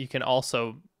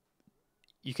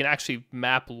actually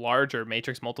map larger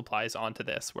matrix multiplies onto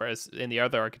this, whereas in the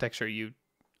other architecture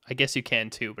I guess you can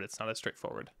too, but it's not as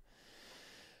straightforward.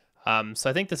 So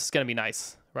I think this is going to be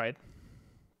nice, right?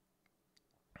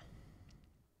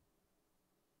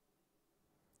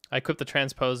 I equipped the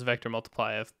transpose vector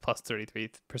multiply of plus 33%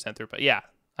 throughput. Yeah,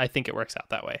 I think it works out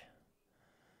that way.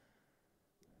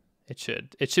 It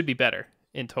should be better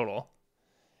in total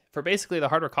for basically the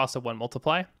hardware cost of 1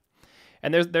 multiply.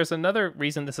 And there's another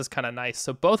reason this is kind of nice.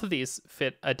 So both of these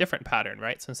fit a different pattern,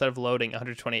 right? So instead of loading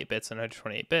 128 bits and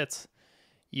 128 bits,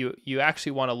 you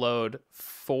actually want to load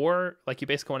 4, like you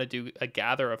basically want to do a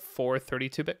gather of 4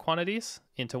 32-bit quantities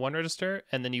into one register,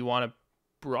 and then you want to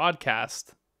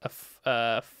broadcast a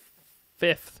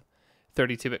 5th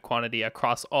 32-bit quantity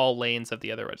across all lanes of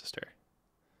the other register.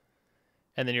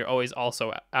 And then you're always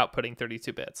also outputting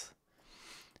 32 bits.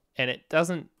 And it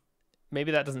doesn't,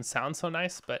 maybe that doesn't sound so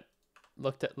nice, but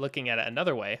looking at it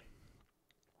another way,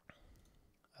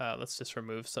 let's just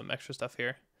remove some extra stuff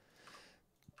here.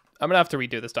 I'm going to have to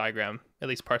redo this diagram, at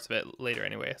least parts of it later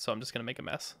anyway, so I'm just going to make a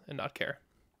mess and not care.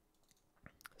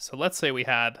 So let's say we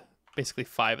had basically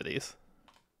 5 of these.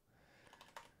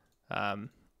 And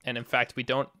in fact,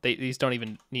 these don't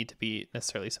even need to be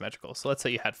necessarily symmetrical. So let's say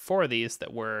you had 4 of these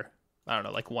that were, I don't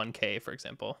know, like 1K, for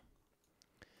example.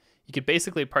 You could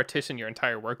basically partition your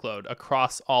entire workload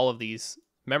across all of these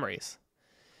memories.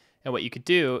 And what you could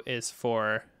do is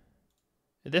for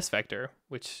this vector,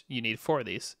 which you need 4 of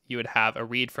these, you would have a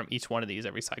read from each one of these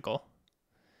every cycle.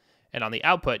 And on the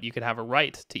output, you could have a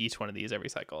write to each one of these every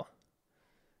cycle.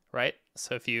 Right?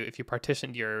 So if you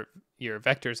partitioned your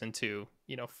vectors into,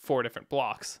 you know, 4 different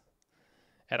blocks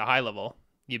at a high level,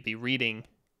 you'd be reading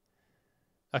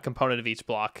a component of each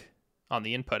block on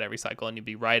the input every cycle, and you'd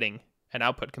be writing an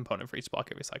output component for each block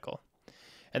every cycle.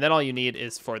 And then all you need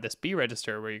is for this B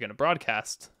register where you're going to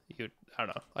broadcast, I don't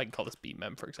know, I can call this B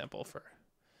mem, for example. In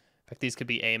fact, these could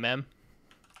be A mem,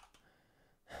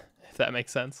 if that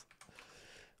makes sense.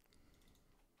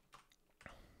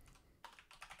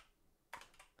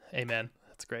 Amen.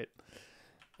 That's great.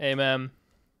 A mem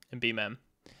and B mem.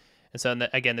 And so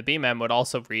again, the B mem would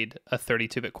also read a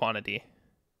 32-bit quantity.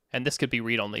 And this could be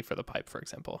read-only for the pipe, for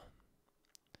example.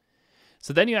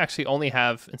 So then you actually only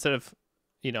have, instead of,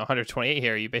 you know, 128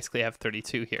 here, you basically have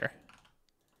 32 here.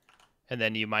 And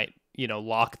then you might, you know,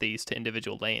 lock these to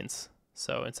individual lanes.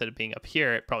 So instead of being up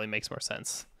here, it probably makes more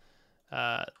sense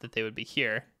that they would be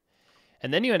here.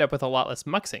 And then you end up with a lot less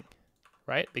muxing,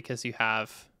 right? Because you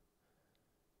have,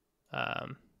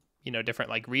 you know, different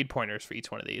like read pointers for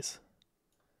each one of these.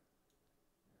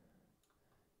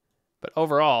 But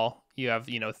overall, you have,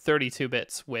 you know, 32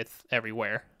 bits width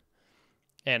everywhere.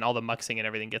 And all the muxing and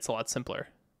everything gets a lot simpler.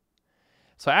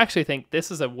 So I actually think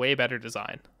this is a way better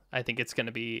design. I think it's going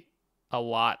to be a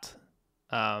lot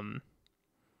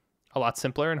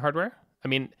simpler in hardware. I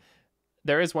mean,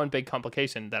 there is one big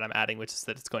complication that I'm adding, which is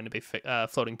that it's going to be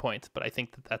floating point. But I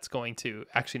think that that's going to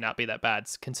actually not be that bad,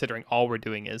 considering all we're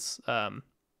doing is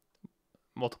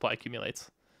multiply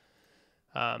accumulates.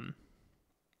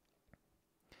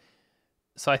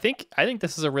 So I think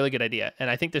this is a really good idea, and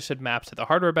I think this should map to the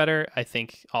hardware better. I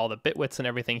think all the bit widths and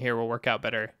everything here will work out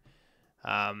better.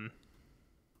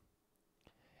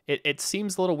 It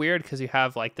seems a little weird because you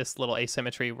have like this little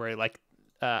asymmetry where like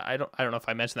I don't know if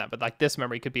I mentioned that, but like this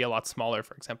memory could be a lot smaller,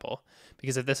 for example,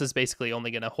 because if this is basically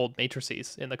only going to hold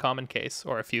matrices in the common case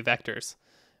or a few vectors,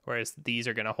 whereas these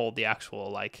are going to hold the actual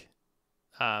like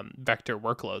vector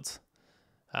workloads,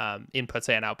 inputs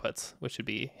and outputs, which should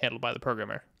be handled by the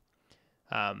programmer.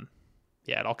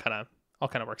 Yeah, it all kind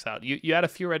of works out. You add a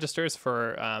few registers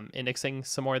for indexing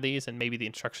some more of these, and maybe the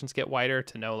instructions get wider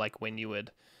to know like when you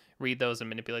would read those and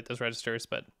manipulate those registers.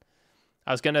 But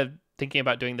I was thinking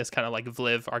about doing this kind of like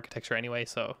VLIV architecture anyway.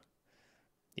 So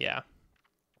yeah.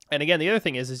 And again, the other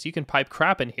thing is you can pipe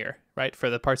crap in here, right? For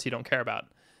the parts you don't care about,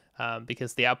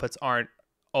 because the outputs aren't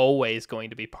always going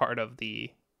to be part of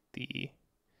the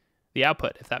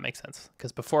output, if that makes sense.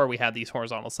 Because before we had these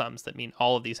horizontal sums that mean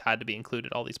all of these had to be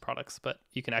included, all these products, but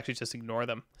you can actually just ignore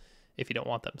them if you don't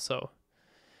want them. So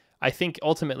I think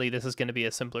ultimately this is going to be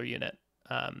a simpler unit,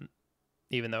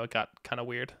 even though it got kind of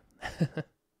weird.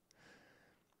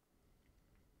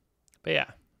 But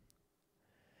yeah.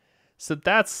 So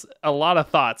that's a lot of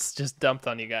thoughts just dumped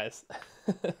on you guys.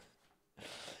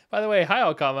 By the way, hi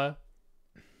Alkama.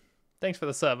 Thanks for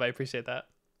the sub. I appreciate that.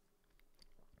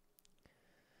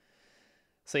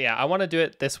 So yeah, I want to do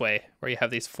it this way, where you have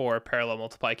these 4 parallel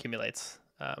multiply accumulates,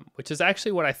 which is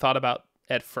actually what I thought about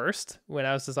at first when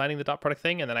I was designing the dot product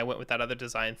thing, and then I went with that other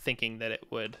design thinking that it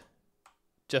would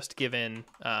just give in,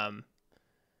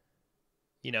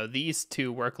 you know, these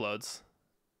 2 workloads.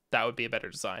 That would be a better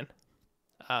design.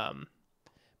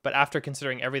 But after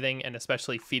considering everything, and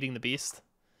especially feeding the beast,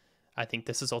 I think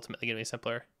this is ultimately going to be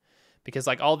simpler, because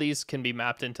like all these can be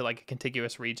mapped into like a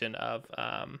contiguous region of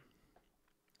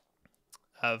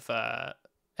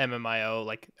MMIO,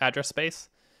 like address space,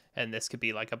 and this could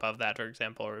be like above that, for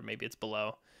example, or maybe it's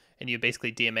below, and you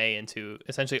basically DMA into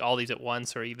essentially all these at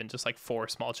once, or even just like 4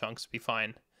 small chunks would be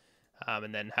fine,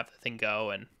 and then have the thing go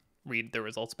and read the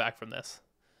results back from this.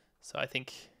 So I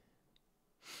think,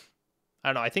 I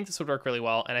don't know, I think this would work really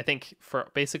well, and I think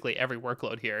for basically every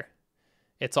workload here,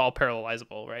 it's all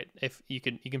parallelizable, right? If you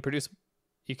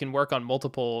can work on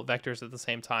multiple vectors at the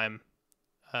same time,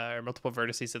 or multiple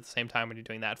vertices at the same time when you're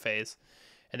doing that phase.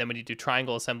 And then when you do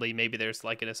triangle assembly, maybe there's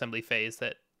like an assembly phase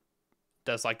that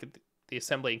does like the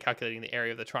assembly and calculating the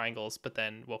area of the triangles, but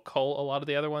then will cull a lot of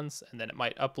the other ones, and then it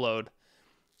might upload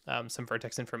some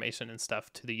vertex information and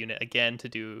stuff to the unit again to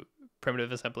do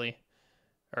primitive assembly,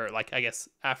 or like, I guess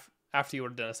after you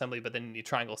would have done assembly, but then you need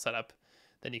triangle setup,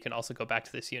 then you can also go back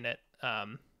to this unit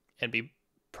and be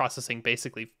processing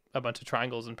basically a bunch of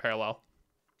triangles in parallel.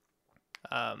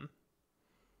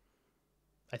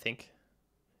 I think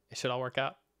it should all work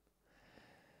out.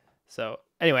 So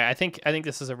anyway, I think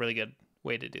this is a really good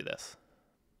way to do this.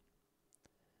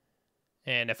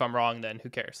 And if I'm wrong, then who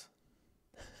cares?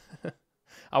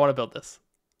 I want to build this.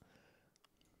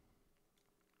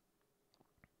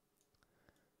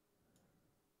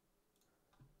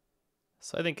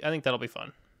 So I think that'll be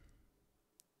fun.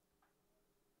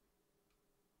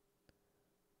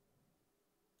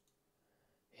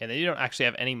 And then you don't actually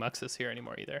have any muxes here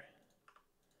anymore either,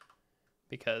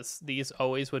 because these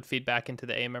always would feed back into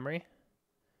the A memory,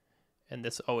 and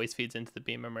this always feeds into the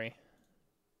B memory.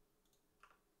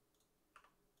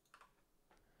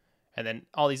 And then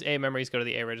all these A memories go to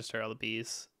the A register, all the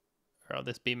B's, or all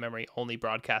this B memory only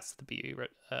broadcasts the B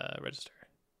register.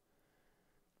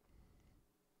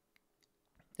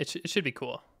 It should be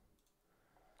cool.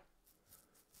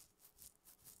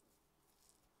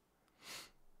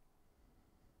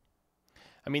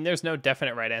 I mean, there's no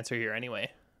definite right answer here anyway.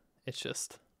 It's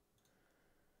just,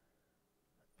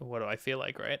 what do I feel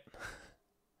like, right?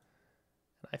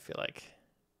 I feel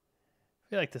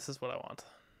like this is what I want.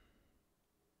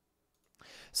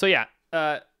 So yeah,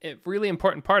 a really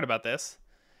important part about this,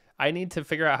 I need to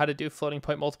figure out how to do floating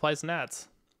point multiplies and adds.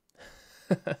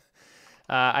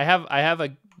 I have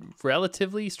a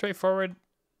relatively straightforward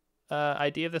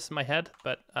idea of this in my head,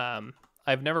 but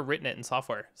I've never written it in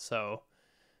software. So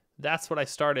that's what I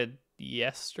started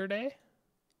yesterday.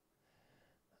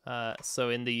 So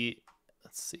in the,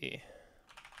 let's see.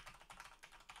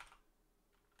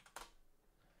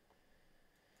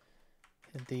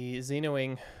 In the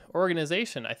Xenowing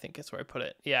organization, I think is where I put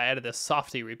it. Yeah, I added this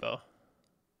softy repo.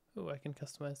 Ooh, I can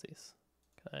customize these.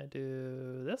 Can I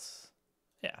do this?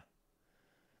 Yeah.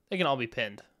 They can all be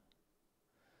pinned.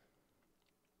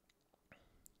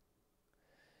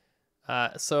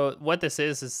 So what this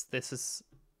is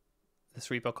this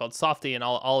repo called Softy, and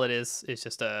all it is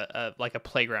just a like a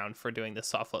playground for doing this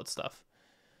soft load stuff.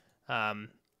 And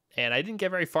I didn't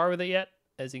get very far with it yet,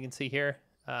 as you can see here.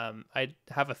 I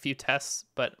have a few tests,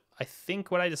 but I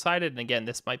think what I decided, and again,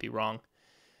 this might be wrong,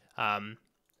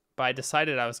 but I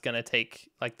decided I was going to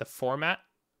take like the format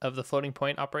of the floating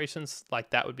point operations, like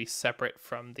that would be separate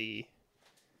from the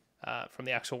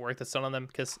actual work that's done on them,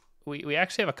 because we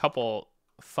actually have a couple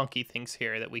funky things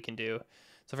here that we can do.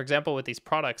 So for example, with these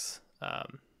products,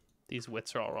 these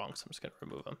widths are all wrong, so I'm just going to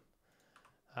remove them.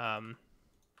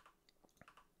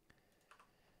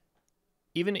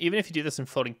 Even if you do this in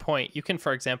floating point, you can,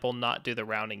 for example, not do the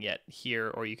rounding yet here,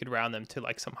 or you could round them to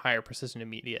like some higher precision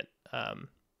immediate.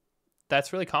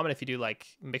 That's really common if you do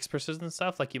like mixed precision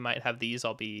stuff. Like you might have these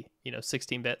all be,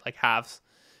 16-bit, like halves.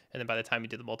 And then by the time you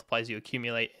do the multiplies, you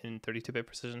accumulate in 32-bit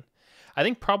precision. I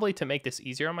think probably to make this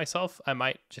easier on myself, I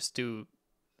might just do,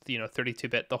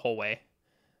 32-bit the whole way.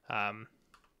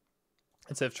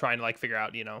 Instead of trying to like figure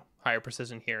out, higher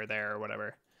precision here or there or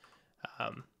whatever.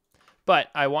 But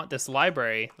I want this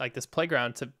library, like this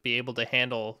playground, to be able to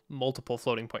handle multiple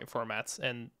floating point formats.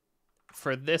 And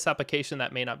for this application,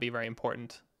 that may not be very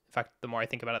important. In fact, the more I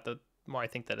think about it, the more I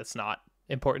think that it's not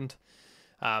important.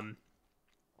 But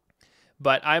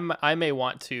I may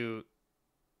want to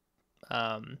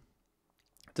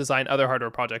design other hardware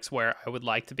projects where I would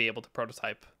like to be able to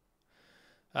prototype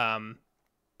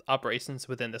operations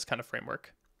within this kind of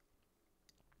framework.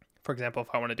 For example, if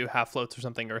I want to do half floats or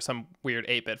something, or some weird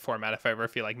 8-bit format, if I ever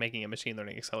feel like making a machine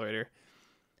learning accelerator.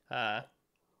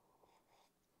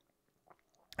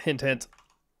 Hint, hint.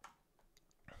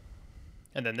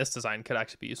 And then this design could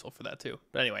actually be useful for that too.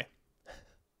 But anyway,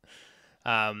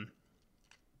 let's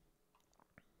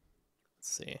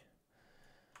see.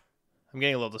 I'm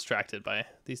getting a little distracted by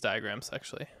these diagrams,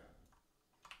 actually,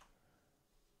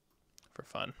 for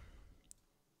fun.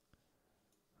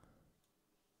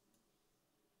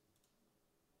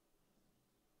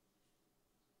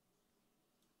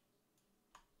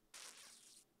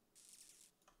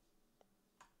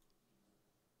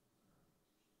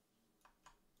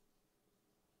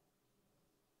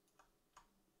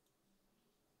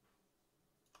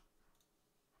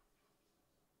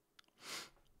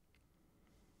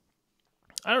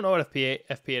 I don't know what FP8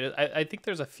 is. I think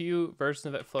there's a few versions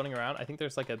of it floating around. I think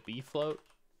there's like a B float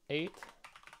 8.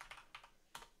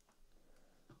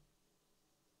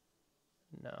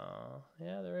 No.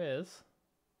 Yeah, there is.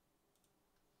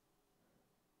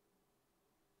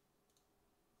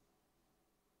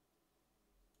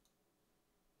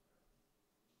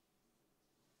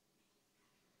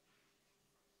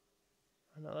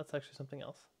 Oh, no, that's actually something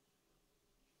else.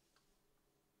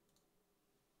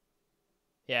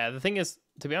 Yeah, the thing is,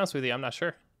 to be honest with you, I'm not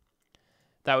sure.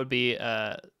 That would be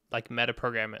like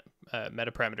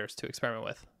meta-parameters to experiment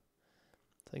with.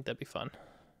 I think that'd be fun.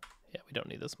 Yeah, we don't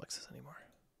need those muxes anymore.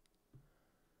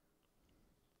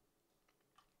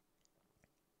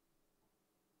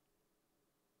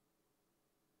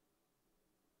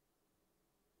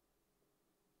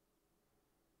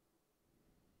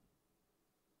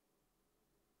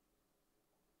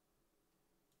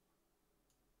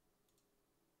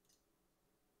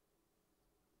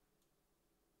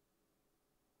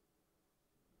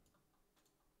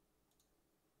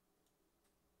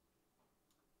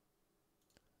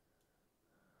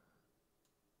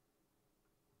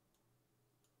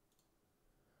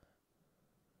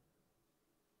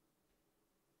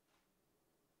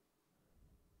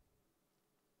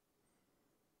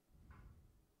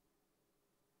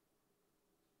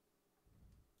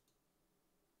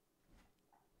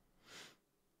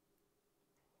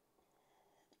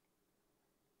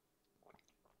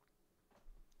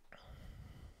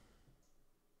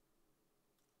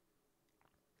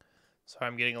 Sorry,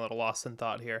 I'm getting a little lost in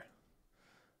thought here,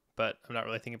 but I'm not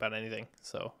really thinking about anything,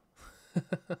 so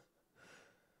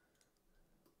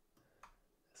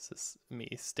it's just me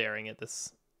staring at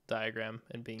this diagram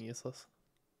and being useless.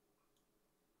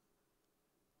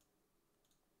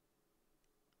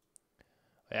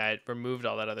 Yeah, I removed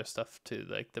all that other stuff to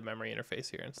like the memory interface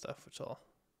here and stuff, which all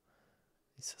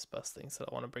these sysbus things that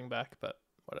I want to bring back, but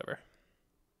whatever.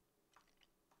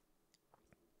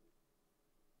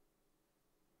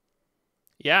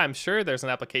 Yeah, I'm sure there's an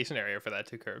application area for that,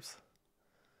 2 curves.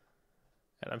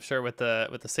 And I'm sure with the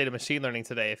state of machine learning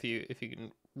today, if you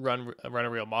can run a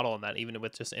real model on that, even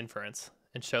with just inference,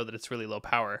 and show that it's really low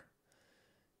power,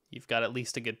 you've got at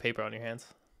least a good paper on your hands.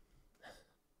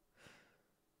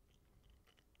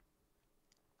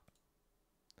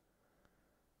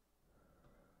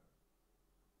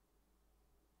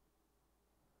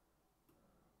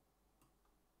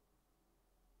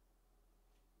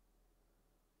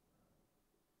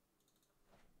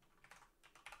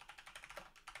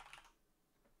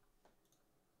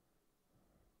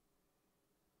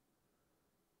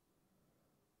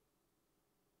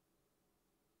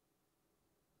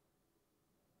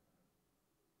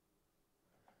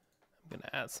 I'm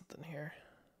gonna add something here.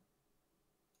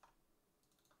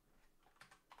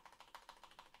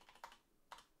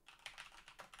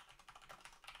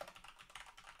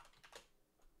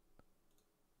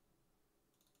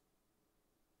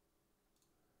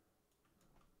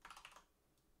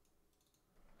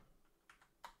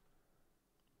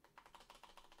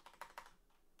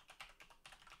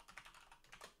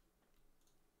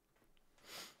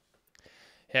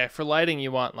 Yeah, for lighting,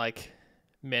 you want like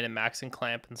min and max and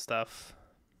clamp and stuff.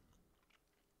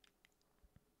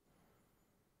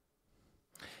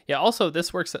 Yeah, also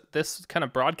this kind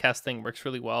of broadcast thing works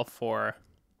really well for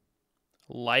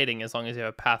lighting as long as you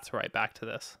have a path to write back to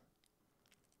this,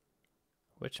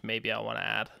 which maybe I'll want to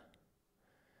add.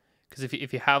 Because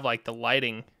if you have like the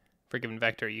lighting for a given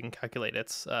vector, you can calculate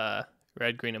its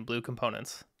red, green, and blue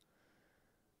components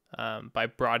by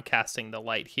broadcasting the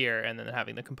light here and then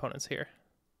having the components here.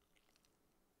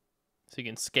 So you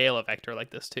can scale a vector like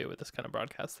this too with this kind of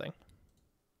broadcast thing.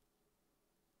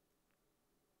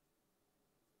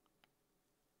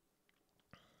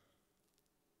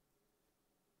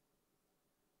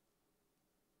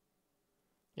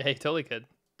 Yeah, you totally could.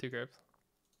 2 curves.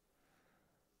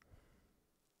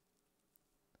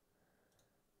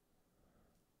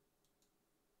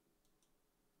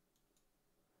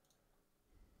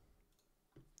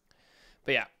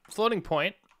 But yeah, floating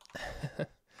point.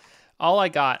 All I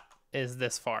got is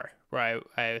this far, where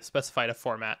I specified a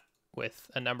format with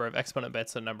a number of exponent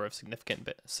bits, a number of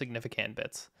significand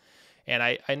bits. And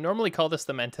I normally call this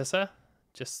the mantissa.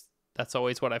 Just that's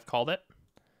always what I've called it.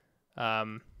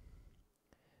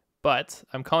 But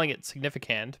I'm calling it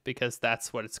significand because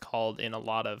that's what it's called in a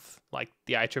lot of like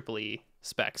the IEEE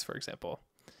specs, for example.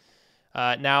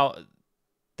 Now,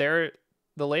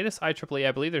 the latest IEEE,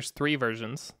 I believe there's 3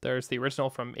 versions. There's the original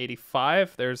from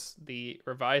 85, there's the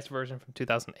revised version from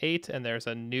 2008, and there's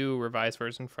a new revised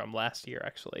version from last year,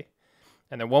 actually.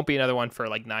 And there won't be another one for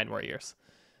like 9 more years.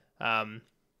 And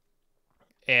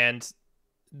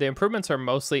the improvements are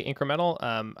mostly incremental.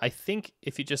 I think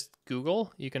if you just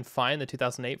Google, you can find the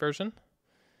 2008 version.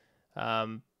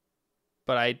 But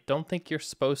I don't think you're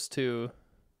supposed to...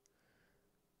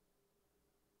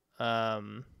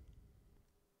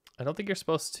 I don't think you're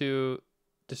supposed to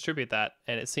distribute that,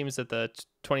 and it seems that the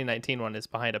 2019 one is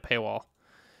behind a paywall.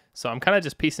 So I'm kind of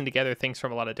just piecing together things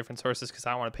from a lot of different sources because I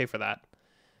don't want to pay for that.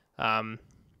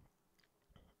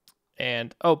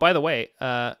 And oh, by the way,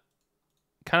 kind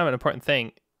of an important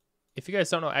thing. If you guys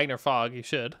don't know Agner Fogg, you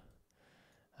should.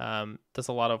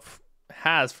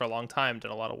 Has for a long time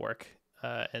done a lot of work,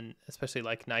 and especially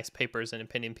like nice papers and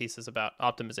opinion pieces about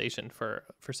optimization for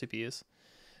CPUs.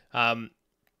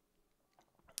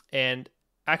 And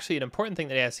actually an important thing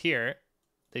that he has here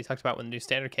that he talked about when the new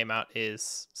standard came out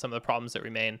is some of the problems that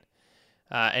remain.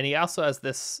 And he also has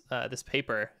this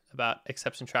paper about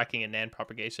exception tracking and NAND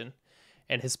propagation.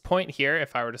 And his point here,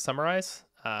 if I were to summarize,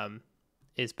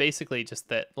 is basically just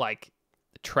that like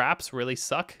traps really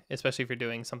suck, especially if you're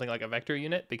doing something like a vector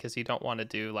unit, because you don't want to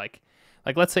do like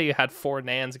let's say you had 4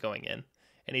 NANDs going in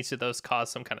and each of those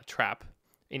caused some kind of trap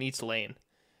in each lane.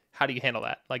 How do you handle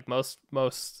that? Like most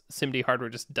SIMD hardware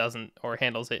just doesn't, or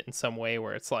handles it in some way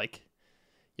where it's like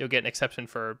you'll get an exception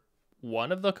for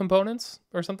one of the components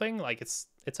or something. Like it's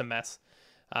a mess.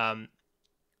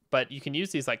 But you can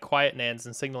use these like quiet NANDs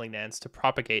and signaling NANDs to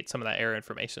propagate some of that error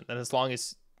information. And as long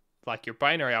as like your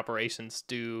binary operations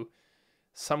do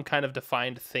some kind of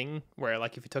defined thing where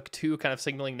like if you took 2 kind of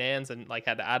signaling NANDs and like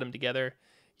had to add them together,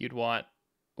 you'd want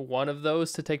one of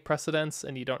those to take precedence,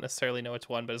 and you don't necessarily know which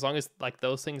one, but as long as like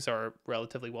those things are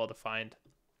relatively well defined,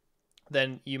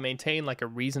 then you maintain like a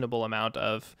reasonable amount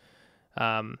of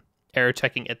error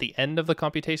checking at the end of the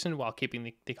computation while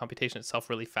keeping the computation itself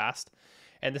really fast.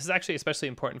 And this is actually especially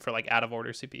important for like out of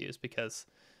order CPUs because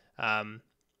out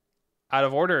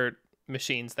of order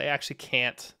machines, they actually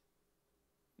can't,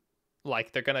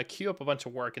 like they're going to queue up a bunch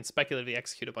of work and speculatively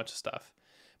execute a bunch of stuff.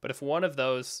 But if one of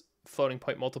those floating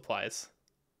point multiplies,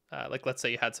 like let's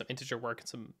say you had some integer work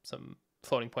and some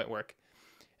floating point work,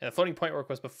 and the floating point work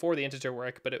was before the integer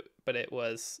work, but it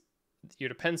was your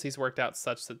dependencies worked out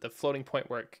such that the floating point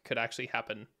work could actually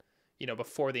happen,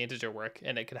 before the integer work,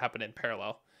 and it could happen in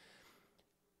parallel.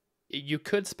 You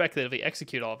could speculatively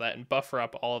execute all of that and buffer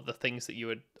up all of the things that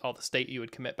all the state you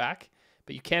would commit back,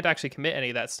 but you can't actually commit any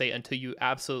of that state until you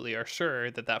absolutely are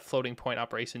sure that that floating point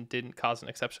operation didn't cause an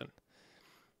exception.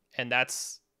 And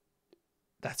that's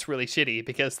really shitty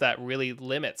because that really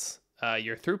limits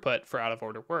your throughput for out of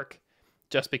order work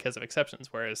just because of exceptions.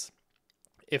 Whereas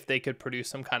if they could produce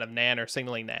some kind of NAND or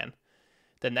signaling NAND,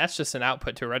 then that's just an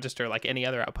output to a register like any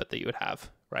other output that you would have,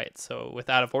 right? So with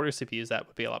out of order CPUs, that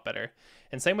would be a lot better.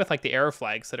 And same with like the error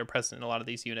flags that are present in a lot of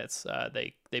these units.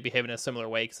 They behave in a similar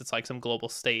way because it's like some global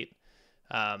state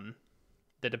that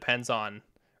depends on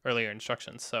earlier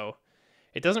instructions. So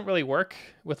it doesn't really work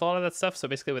with a lot of that stuff. So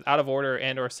basically with out of order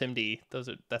and or SIMD,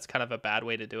 that's kind of a bad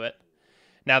way to do it.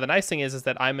 Now, the nice thing is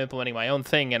that I'm implementing my own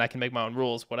thing and I can make my own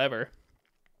rules, whatever.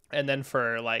 And then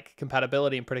for like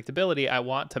compatibility and predictability, I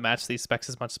want to match these specs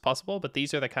as much as possible. But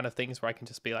these are the kind of things where I can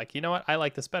just be like, you know what? I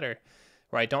like this better,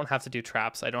 where I don't have to do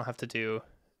traps. I don't have to do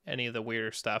any of the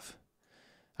weirder stuff.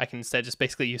 I can instead just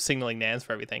basically use signaling NANDs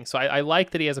for everything. So I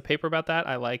like that he has a paper about that.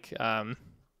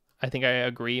 I think I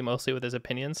agree mostly with his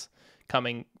opinions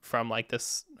coming from like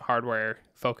this hardware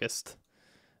focused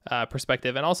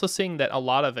perspective, and also seeing that a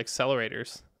lot of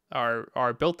accelerators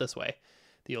are built this way.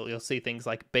 You'll see things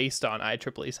like based on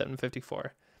IEEE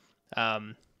 754,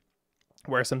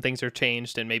 where some things are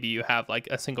changed and maybe you have like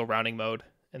a single rounding mode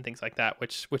and things like that,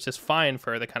 which is fine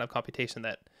for the kind of computation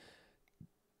that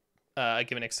a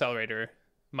given accelerator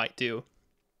might do.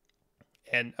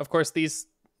 And of course, these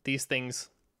things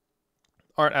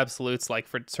aren't absolutes. Like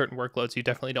for certain workloads, you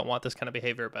definitely don't want this kind of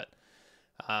behavior, but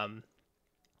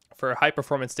for high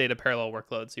performance data parallel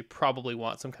workloads, you probably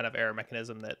want some kind of error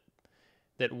mechanism that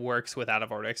works with out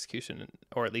of order execution,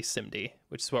 or at least SIMD,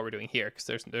 which is what we're doing here because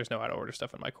there's no out of order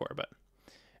stuff in my core. But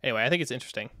anyway, I think it's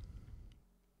interesting.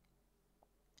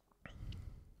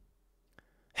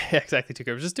 exactly 2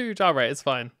 curves. Just do your job right. It's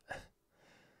fine.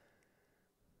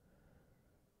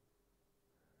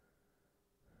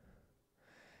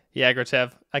 Yeah,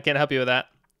 Gorchev, I can't help you with that.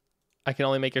 I can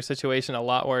only make your situation a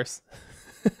lot worse.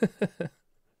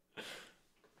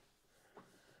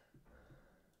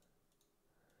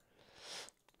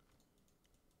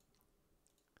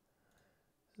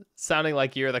 Sounding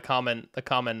like you're the common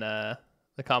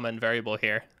variable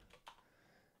here.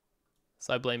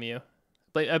 So I blame you.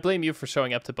 I blame you for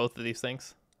showing up to both of these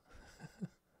things.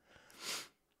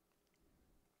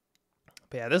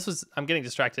 But yeah, I'm getting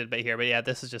distracted a bit here, but yeah,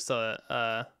 this is just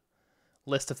a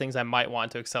list of things I might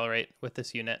want to accelerate with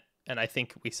this unit, and I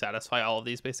think we satisfy all of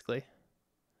these basically.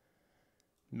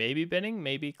 Maybe binning,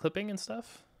 maybe clipping and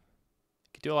stuff.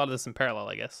 Could do a lot of this in parallel,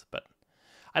 I guess, but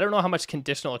I don't know how much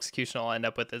conditional execution I'll end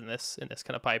up with in this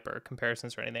kind of pipe or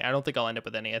comparisons or anything. I don't think I'll end up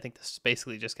with any. I think this is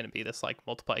basically just going to be this like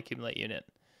multiply accumulate unit,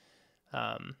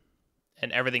 and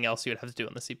everything else you would have to do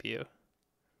on the CPU.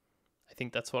 I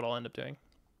think that's what I'll end up doing.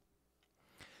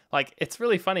 Like, it's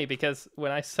really funny because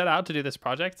when I set out to do this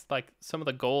project, like some of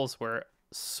the goals were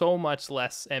so much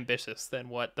less ambitious than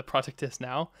what the project is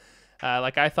now.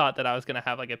 Like I thought that I was going to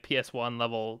have like a PS1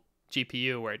 level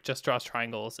GPU where it just draws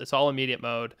triangles. It's all immediate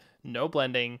mode, no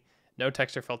blending, no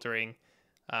texture filtering,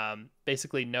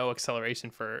 basically no acceleration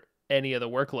for any of the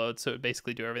workloads. So it would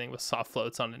basically do everything with soft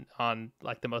floats on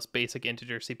like the most basic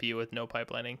integer CPU with no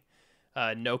pipelining,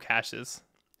 no caches.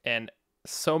 And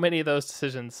so many of those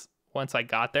decisions, once I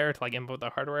got there to like input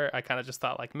the hardware, I kind of just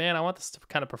thought like, man, I want this to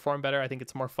kind of perform better. I think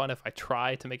it's more fun if I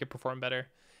try to make it perform better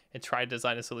and try to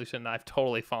design a solution. And I've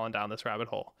totally fallen down this rabbit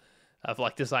hole of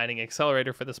like designing an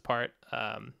accelerator for this part,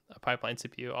 a pipeline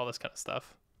CPU, all this kind of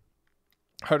stuff.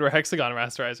 Hardware hexagon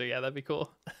rasterizer. Yeah, that'd be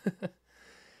cool.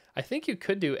 I think you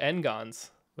could do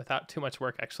n-gons without too much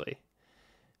work actually.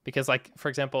 Because like, for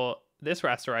example, this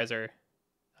rasterizer,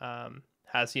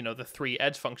 has, you know, the 3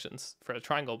 edge functions for a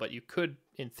triangle, but you could,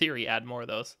 in theory, add more of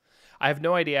those. I have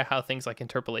no idea how things like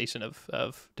interpolation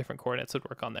of different coordinates would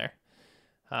work on there.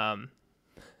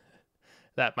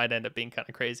 That might end up being kind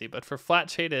of crazy, but for flat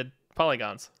shaded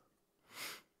polygons,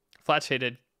 flat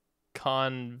shaded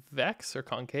convex or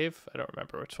concave, I don't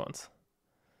remember which ones.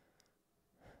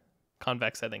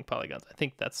 Convex, I think, polygons. I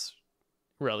think that's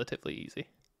relatively easy.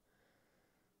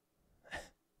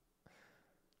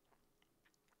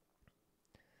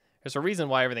 There's a reason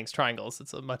why everything's triangles.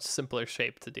 It's a much simpler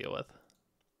shape to deal with.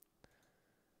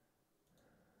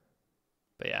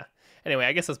 But yeah. Anyway,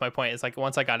 I guess that's my point. Is like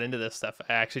once I got into this stuff,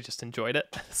 I actually just enjoyed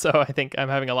it. So I think I'm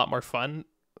having a lot more fun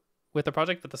with the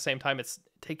project, but at the same time, it's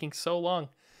taking so long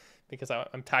because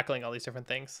I'm tackling all these different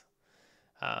things.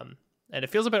 And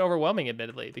it feels a bit overwhelming,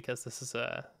 admittedly, because this is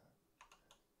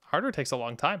hardware takes a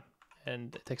long time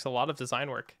and it takes a lot of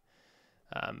design work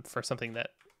for something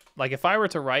that, like if I were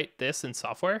to write this in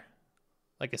software,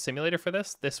 like a simulator for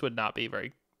this would not be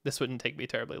this wouldn't take me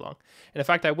terribly long. And in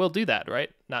fact, I will do that, right?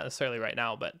 Not necessarily right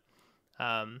now, but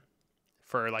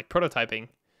for like prototyping,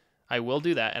 I will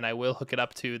do that and I will hook it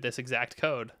up to this exact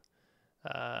code.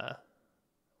 Where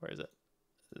is it?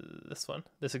 This one,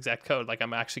 this exact code. Like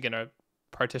I'm actually going to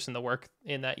partition the work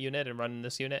in that unit and run in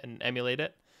this unit and emulate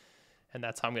it. And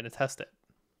that's how I'm going to test it.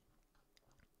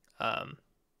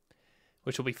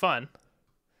 Which will be fun.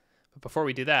 But before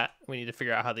we do that, we need to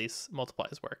figure out how these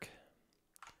multiplies work.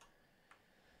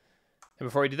 And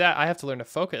before we do that, I have to learn to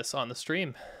focus on the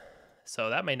stream. So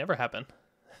that may never happen.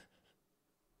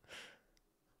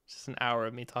 Just an hour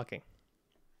of me talking.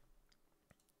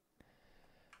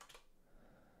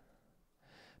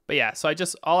 But yeah, so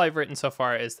all I've written so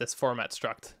far is this format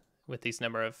struct with these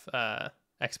number of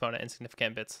exponent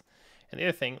insignificant bits. And the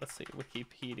other thing, let's see,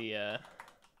 Wikipedia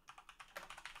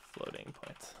floating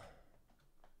point.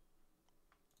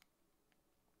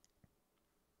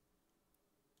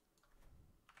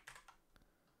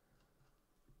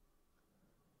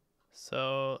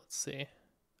 So let's see.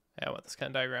 Yeah, I want this kind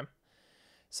of diagram.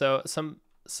 So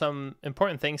some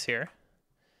important things here.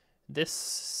 This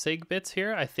sig bits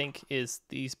here, I think, is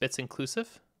these bits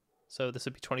inclusive. So this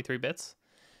would be 23 bits.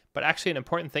 But actually an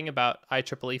important thing about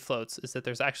IEEE floats is that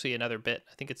there's actually another bit.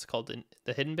 I think it's called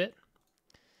the hidden bit,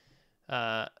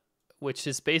 which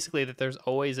is basically that there's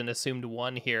always an assumed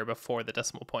 1 here before the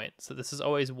decimal point. So this is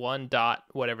always 1 dot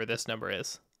whatever this number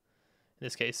is. In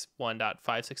this case,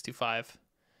 1.5625.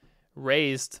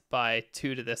 Raised by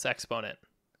 2 to this exponent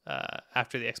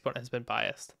after the exponent has been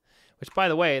biased. Which, by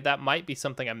the way, that might be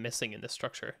something I'm missing in this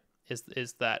structure, is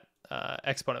that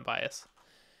exponent bias.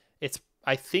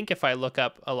 I think if I look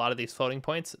up a lot of these floating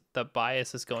points, the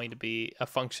bias is going to be a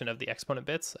function of the exponent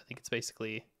bits. I think it's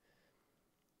basically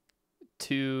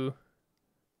 2,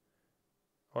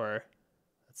 or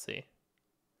let's see,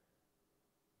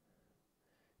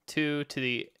 2 to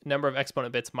the number of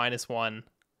exponent bits minus 1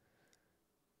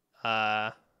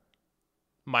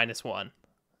 minus 1.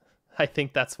 I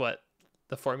think that's what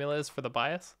the formula is for the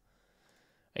bias.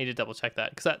 I need to double check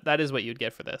that, because that is what you'd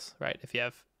get for this, right? If you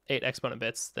have 8 exponent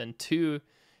bits, then 2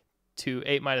 to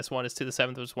 8 minus 1 is 2 to the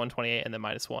 7th, which is 128, and then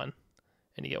minus 1,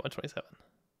 and you get 127.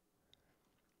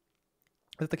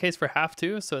 Is the case for half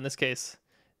too? So in this case,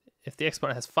 if the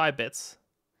exponent has 5 bits,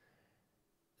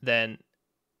 then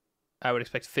I would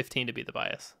expect 15 to be the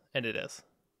bias, and it is.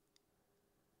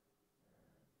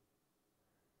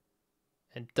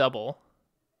 And double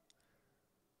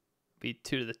be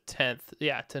 2 to the 10th.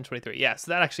 Yeah, 1023. Yeah,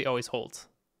 so that actually always holds,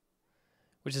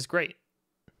 which is great.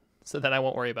 So then I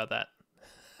won't worry about that.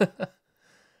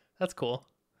 That's cool.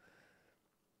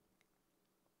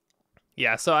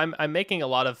 Yeah, so I'm making a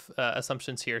lot of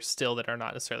assumptions here still that are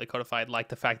not necessarily codified, like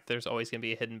the fact that there's always going to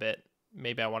be a hidden bit.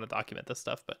 Maybe I want to document this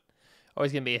stuff, but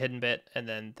always going to be a hidden bit, and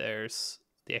then there's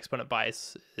the exponent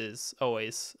bias is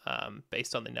always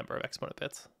based on the number of exponent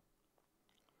bits.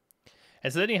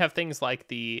 And so then you have things like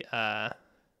the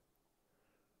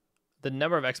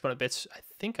number of exponent bits. I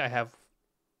think I have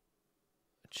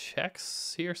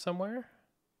checks here somewhere.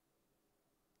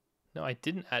 No, I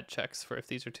didn't add checks for if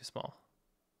these are too small,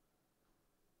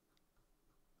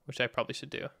 which I probably should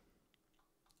do.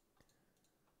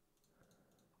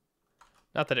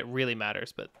 Not that it really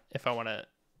matters, but if I want to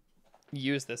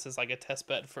use this as like a test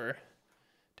bed for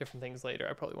different things later,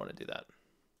 I probably want to do that.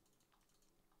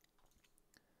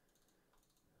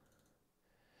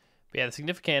 But yeah, the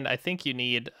significand, I think you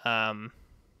need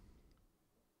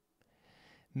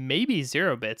maybe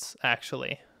 0 bits,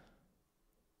 actually.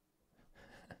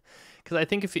 Because I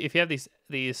think if you have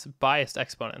these biased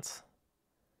exponents,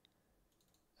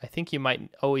 I think you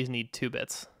might always need 2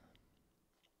 bits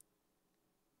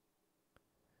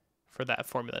for that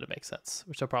formula to make sense,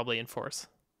 which I'll probably enforce.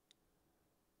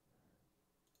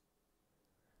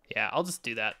 Yeah, I'll just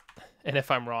do that. And if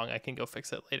I'm wrong, I can go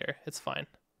fix it later. It's fine.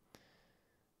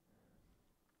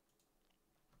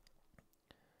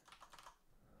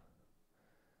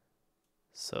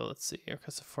 So let's see,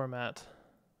 recursive format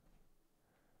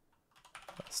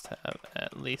must have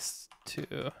at least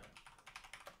 2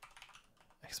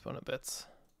 exponent bits.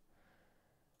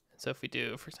 And so if we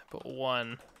do, for example,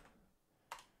 1,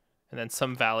 and then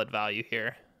some valid value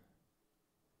here,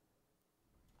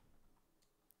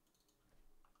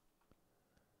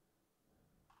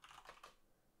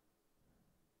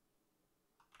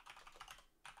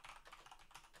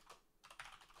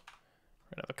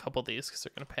 we're gonna have a couple of these because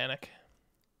they're gonna panic.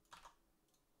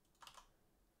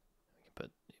 We can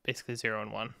put basically 0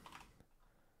 and 1.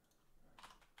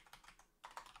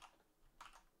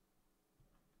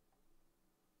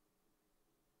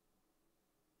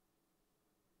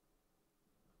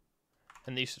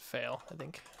 And these should fail, I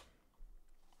think.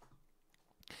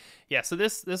 Yeah, so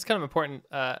this is kind of important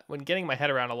when getting my head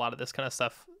around a lot of this kind of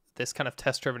stuff. This kind of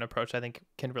test-driven approach, I think,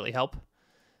 can really help.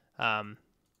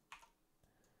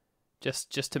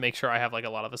 Just to make sure I have like a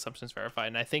lot of assumptions verified.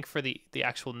 And I think for the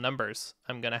actual numbers,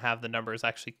 I'm gonna have the numbers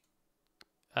actually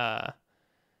like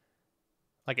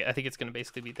I think it's gonna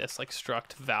basically be this like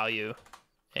struct value,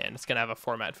 and it's gonna have a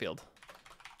format field,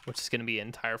 which is gonna be an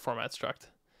entire format struct.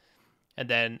 And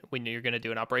then when you're gonna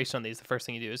do an operation on these, the first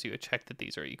thing you do is you check that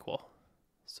these are equal.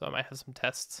 So I might have some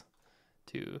tests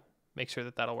to make sure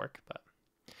that that'll work. But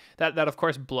that of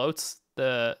course bloats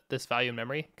this value in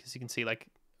memory, because you can see like,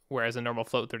 whereas a normal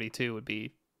float 32 would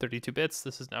be 32 bits,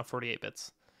 this is now 48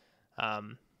 bits.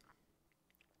 But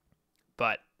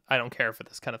I don't care for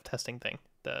this kind of testing thing.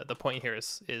 The point here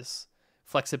is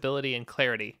flexibility and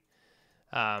clarity,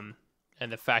 and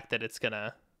the fact that it's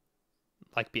gonna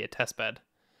like be a test bed.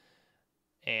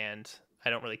 And I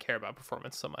don't really care about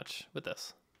performance so much with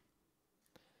this.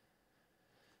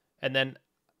 And then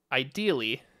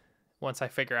ideally, once I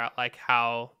figure out like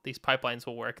how these pipelines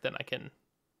will work, then I can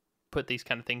put these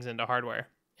kind of things into hardware,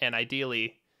 and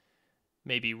ideally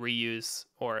maybe reuse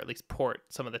or at least port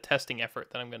some of the testing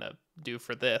effort that I'm going to do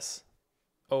for this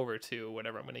over to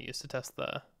whatever I'm going to use to test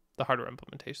the hardware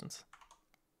implementations.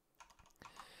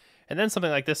 And then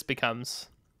something like this becomes,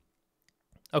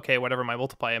 okay, whatever my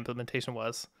multiply implementation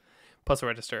was, plus a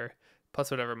register,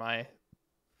 plus whatever my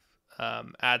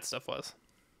add stuff was.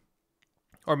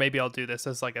 Or maybe I'll do this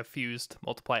as like a fused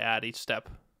multiply add each step.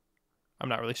 I'm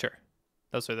not really sure.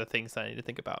 Those are the things that I need to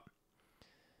think about.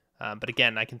 But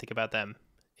again, I can think about them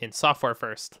in software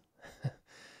first,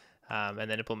 and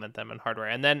then implement them in hardware.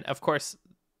 And then, of course,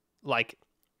 like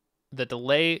the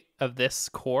delay of this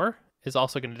core is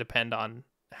also going to depend on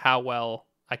how well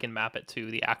I can map it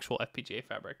to the actual FPGA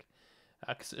fabric.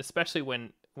 especially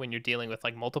when you're dealing with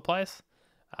like multiplies.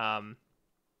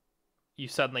 You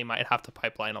suddenly might have to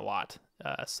pipeline a lot.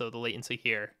 So the latency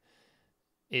here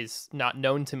is not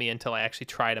known to me until I actually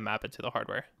try to map it to the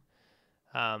hardware,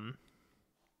 and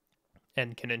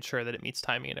can ensure that it meets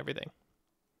timing and everything,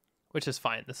 which is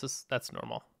fine. That's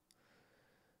normal.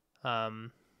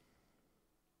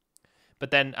 But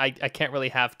then I can't really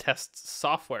have test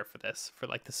software for this, for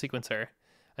like the sequencer,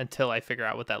 until I figure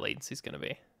out what that latency is going to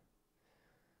be.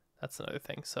 That's another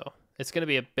thing. So it's going to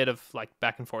be a bit of like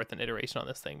back and forth and iteration on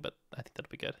this thing, but I think that'll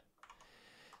be good.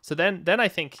 So then I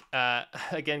think,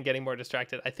 again, getting more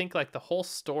distracted, I think like the whole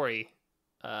story,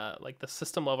 like the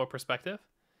system level perspective,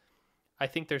 I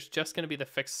think there's just going to be the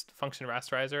fixed function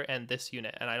rasterizer and this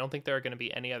unit. And I don't think there are going to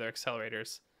be any other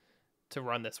accelerators to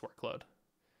run this workload.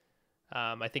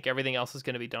 I think everything else is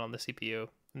going to be done on the CPU,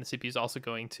 and the CPU is also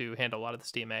going to handle a lot of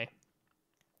this DMA.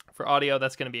 For audio,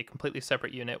 that's going to be a completely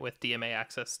separate unit with DMA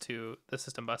access to the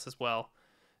system bus as well.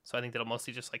 So I think that'll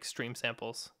mostly just like stream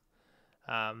samples.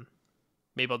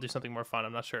 Maybe I'll do something more fun.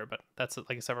 I'm not sure, but that's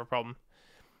like a separate problem.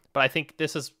 But I think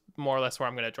this is more or less where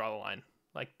I'm going to draw the line.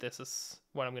 Like this is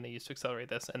what I'm going to use to accelerate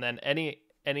this. And then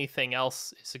anything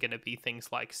else is going to be things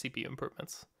like CPU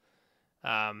improvements.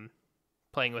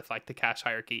 Playing with like the cache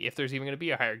hierarchy. If there's even going to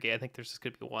be a hierarchy, I think there's just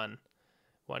going to be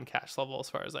one cache level as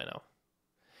far as I know.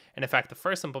 And in fact, the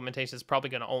first implementation is probably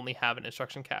going to only have an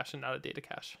instruction cache and not a data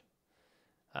cache.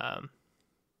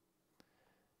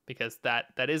 Because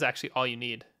that is actually all you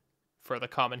need for the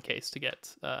common case to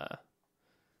get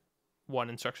one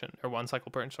instruction or one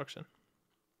cycle per instruction.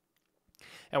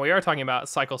 And we are talking about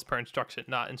cycles per instruction,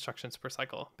 not instructions per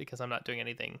cycle, because I'm not doing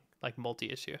anything like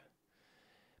multi-issue.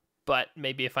 But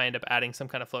maybe if I end up adding some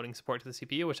kind of floating support to the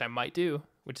CPU, which I might do,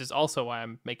 which is also why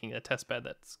I'm making a test bed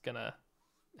that's going to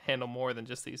handle more than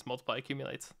just these multiply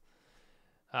accumulates,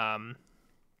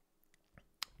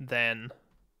 then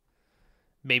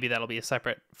maybe that'll be a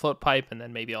separate float pipe, and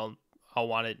then maybe I'll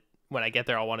want it, when I get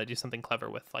there, I'll want to do something clever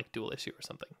with like dual issue or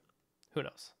something. Who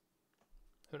knows?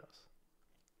 Who knows?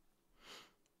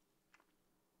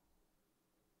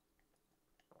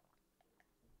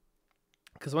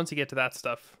 Because once you get to that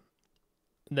stuff,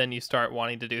 then you start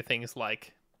wanting to do things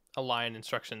like align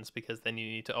instructions, because then you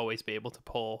need to always be able to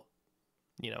pull,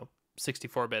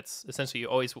 64 bits. Essentially, you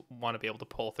always want to be able to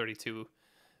pull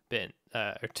 32-bit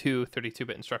or two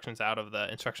 32-bit instructions out of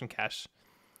the instruction cache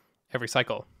every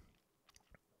cycle,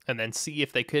 and then see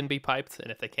if they can be piped.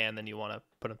 And if they can, then you want to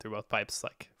put them through both pipes,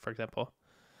 like, for example,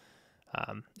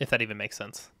 if that even makes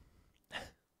sense.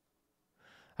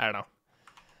 I don't know.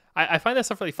 I find that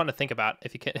stuff really fun to think about,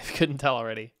 if you couldn't tell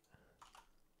already.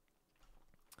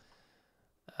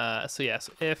 So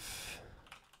if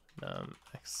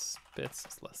x bits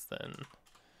is less than,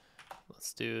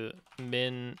 let's do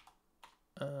min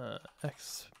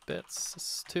x bits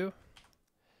is 2.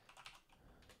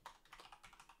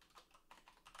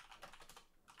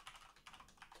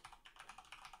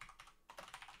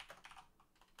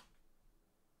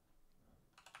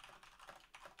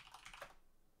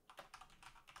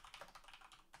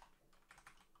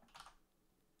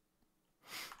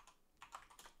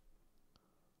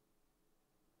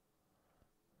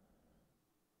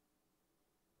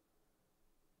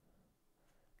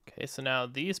 Okay, so now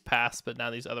these passed, but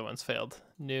now these other ones failed.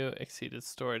 New exceeded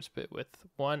storage bit with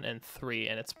 1 and 3,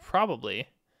 and it's probably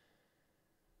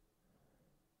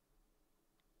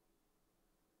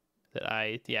that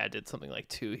I did something like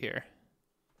 2 here.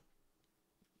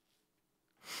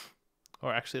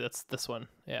 Or actually, that's this one,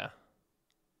 yeah.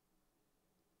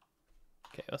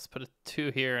 Okay, let's put a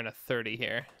 2 here and a 30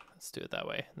 here. Let's do it that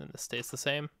way, and then this stays the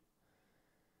same.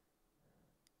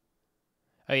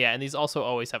 Oh yeah, and these also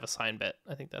always have a sign bit.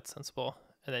 I think that's sensible.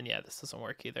 And then this doesn't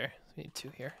work either. We need 2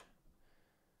 here.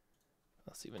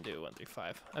 Let's even do 1, 3,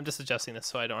 5. I'm just adjusting this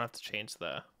so I don't have to change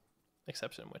the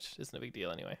exception, which isn't a big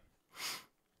deal anyway.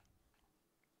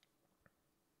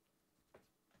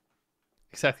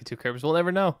 Exactly 2 curves. We'll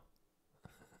never know.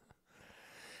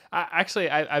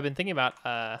 I've been thinking about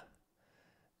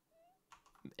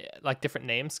like different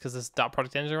names, because this is dot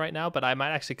product engine right now, but I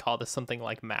might actually call this something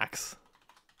like max.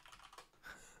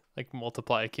 Like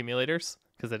multiply accumulators,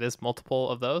 because it is multiple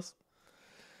of those.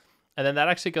 And then that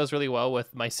actually goes really well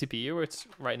with my CPU, which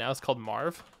right now is called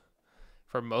Marv,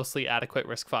 for mostly adequate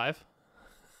risc-v.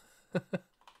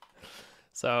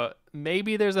 So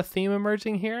maybe there's a theme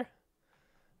emerging here.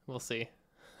 We'll see.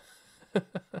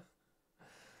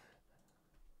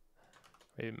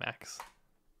 Maybe max.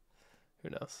 Who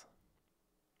knows?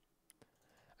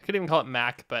 I could even call it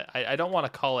Mac, but I don't want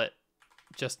to call it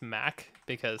just Mac,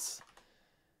 because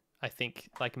I think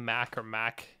like Mac or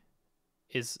Mac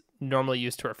is normally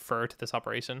used to refer to this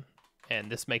operation,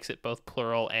 and this makes it both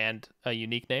plural and a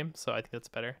unique name, so I think that's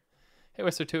better. Hey,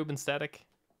 Whistler Tube and Static.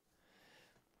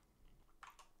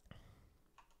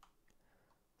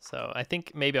 So I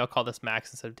think maybe I'll call this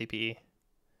max instead of DPE.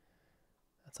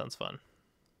 That sounds fun.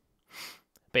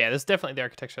 But yeah, this is definitely the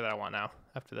architecture that I want now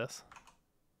after this.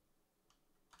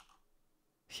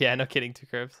 Yeah, no kidding, 2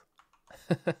 curves.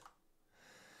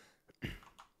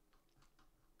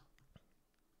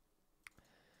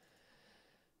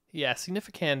 Yeah,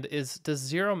 significand is, does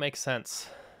 0 make sense?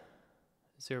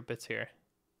 0 bits here.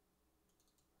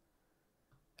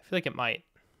 I feel like it might.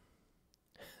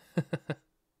 I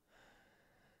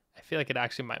feel like it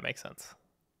actually might make sense.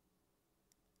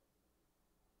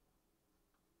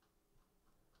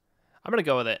 I'm gonna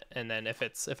go with it, and then if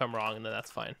I'm wrong, then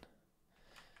that's fine.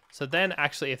 So then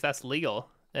actually, if that's legal,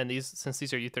 and since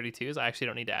these are U32s, I actually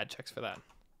don't need to add checks for that.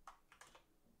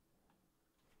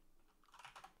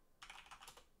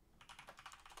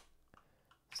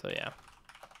 So yeah.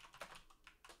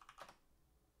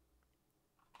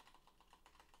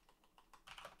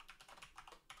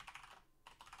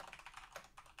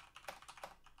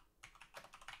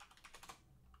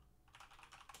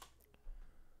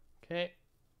 Okay.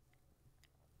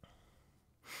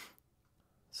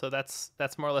 So that's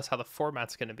more or less how the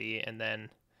format's going to be, and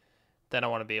then I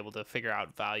want to be able to figure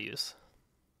out values.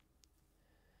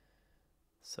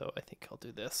 So I think I'll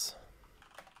do this.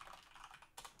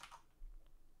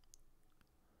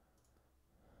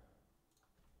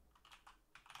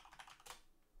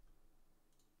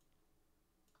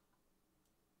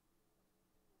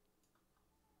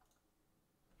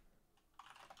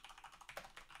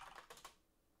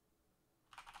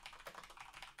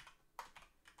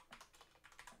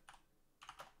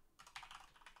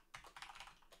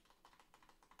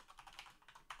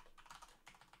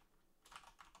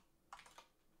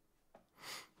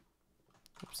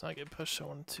 Oops, I get pushed. I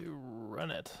want to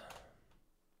run it.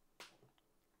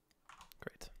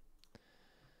 Great.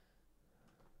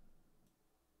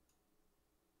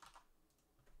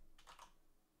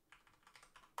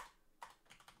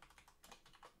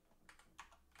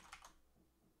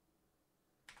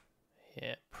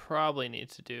 Yeah, probably need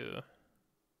to do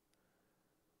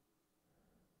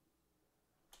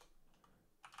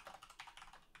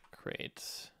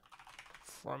create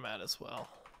format as well.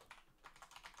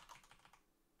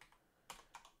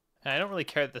 And I don't really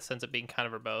care that this ends up being kind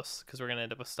of verbose, because we're going to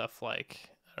end up with stuff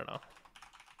like, I don't know.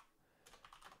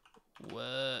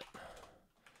 What?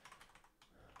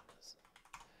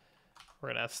 We're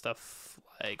going to have stuff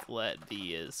like let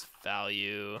v is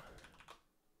value.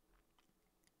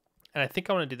 And I think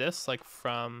I want to do this like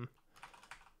from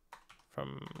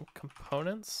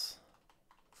components,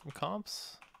 from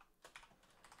comps.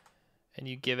 And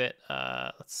you give it,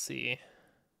 let's see.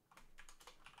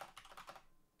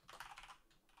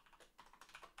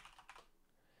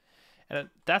 And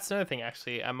that's another thing,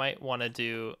 actually. I might want to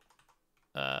do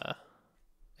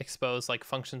expose like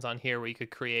functions on here where you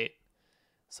could create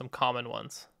some common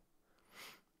ones.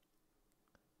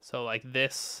 So like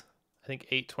this, I think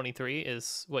 823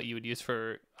 is what you would use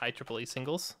for IEEE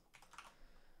singles.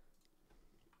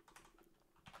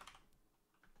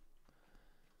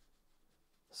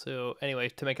 So anyway,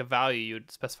 to make a value, you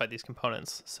would specify these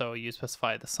components. So you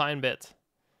specify the sign bit,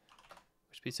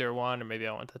 which would be 0, 1, or maybe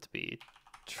I want that to be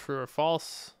true or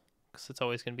false, because it's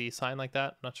always going to be signed like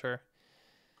that. I'm not sure.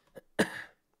 And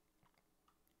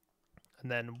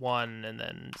then 1, and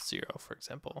then 0, for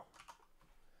example.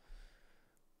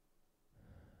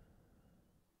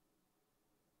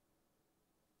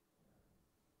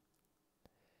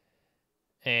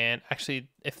 And actually,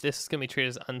 if this is going to be treated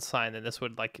as unsigned, then this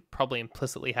would like probably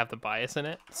implicitly have the bias in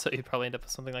it. So you'd probably end up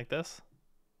with something like this.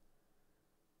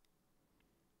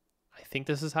 I think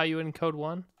this is how you would encode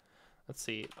 1. Let's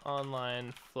see,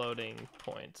 online floating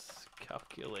point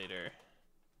calculator.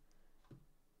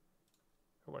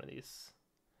 Or one of these.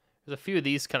 There's a few of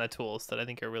these kind of tools that I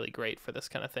think are really great for this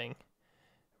kind of thing,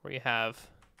 where you have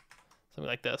something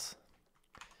like this.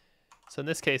 So in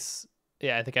this case,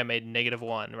 yeah, I think I made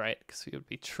 -1, right? Because it would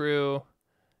be true.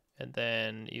 And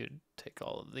then you'd take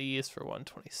all of these for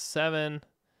 127. And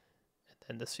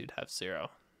then this you'd have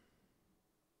 0.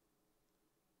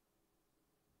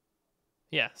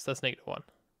 Yeah, so that's -1.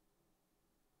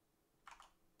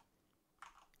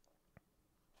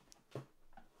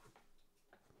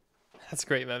 That's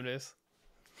great, Memnews.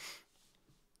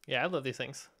 Yeah, I love these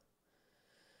things.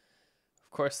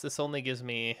 Of course, this only gives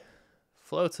me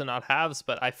floats and not halves,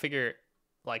 but I figure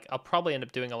like I'll probably end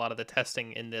up doing a lot of the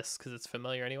testing in this because it's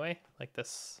familiar anyway, like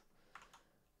this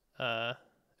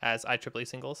as IEEE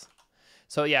singles.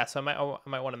 So yeah, so I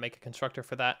might want to make a constructor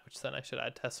for that, which then I should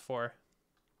add tests for.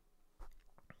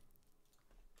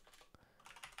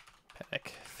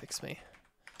 Panic, fix me.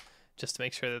 Just to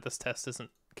make sure that this test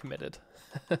isn't committed.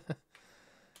 Oh,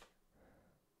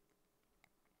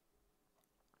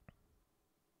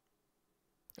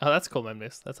 that's cool,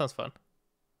 Memnews. That sounds fun.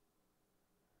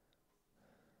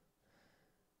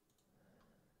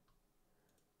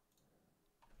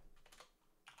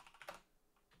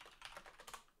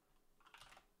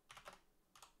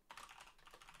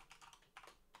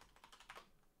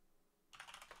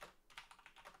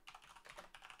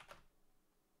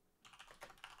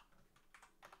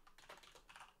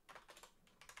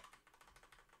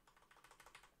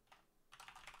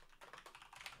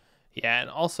 Yeah, and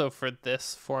also for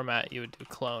this format, you would do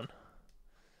clone,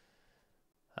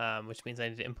 which means I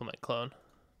need to implement clone.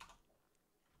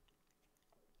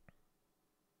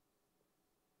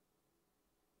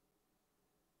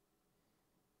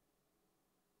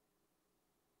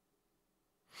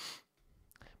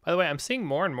 By the way, I'm seeing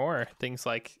more and more things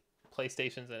like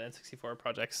PlayStations and N64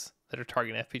 projects that are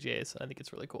targeting FPGAs. I think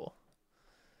it's really cool.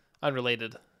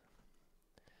 Unrelated.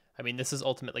 I mean, this is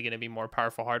ultimately going to be more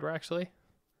powerful hardware, actually,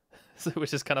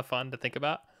 which is kind of fun to think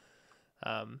about.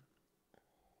 But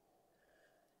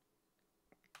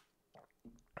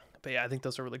yeah, I think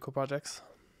those are really cool projects.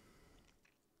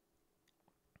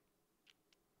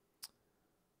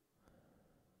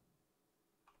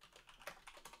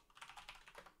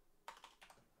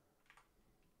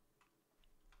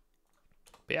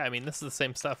 But yeah, I mean, this is the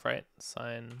same stuff, right?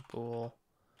 Sine, bool,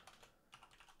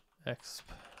 exp,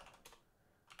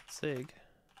 sig.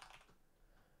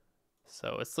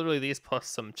 So it's literally these plus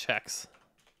some checks.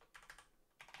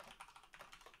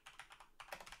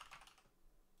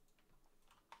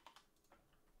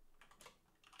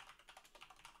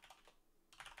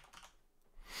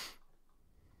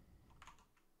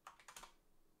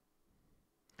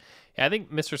 Yeah, I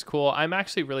think Mr's cool. I'm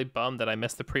actually really bummed that I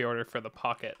missed the pre-order for the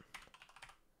Pocket.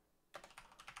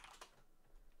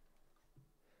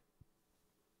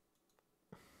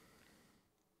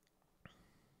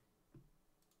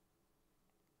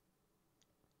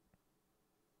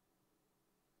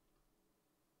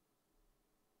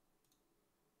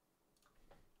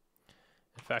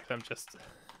 In fact, I'm just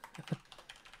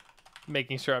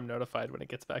making sure I'm notified when it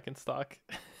gets back in stock.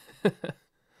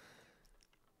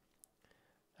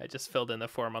 I just filled in the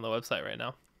form on the website right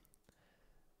now.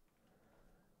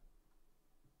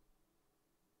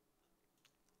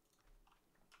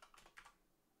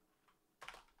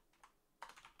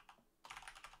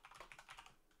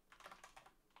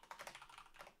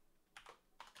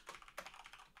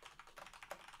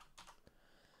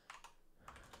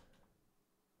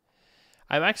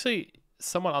 I'm actually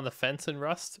somewhat on the fence in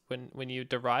Rust. When you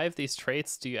derive these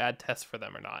traits, do you add tests for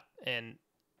them or not? And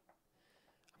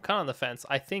I'm kind of on the fence.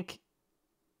 I think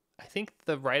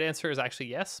the right answer is actually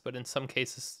yes, but in some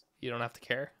cases you don't have to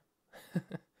care.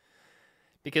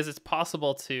 Because it's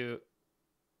possible to,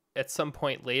 at some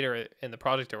point later in the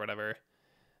project or whatever,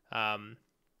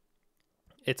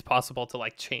 it's possible to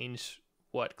like change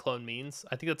what clone means.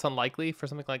 I think that's unlikely for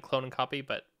something like clone and copy,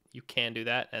 but you can do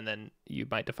that, and then you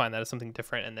might define that as something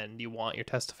different, and then you want your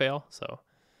test to fail. So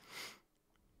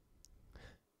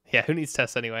yeah, who needs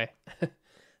tests anyway?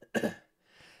 I'll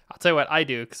tell you what I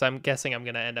do, because I'm guessing I'm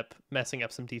going to end up messing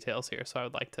up some details here, so I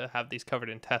would like to have these covered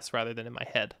in tests rather than in my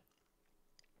head.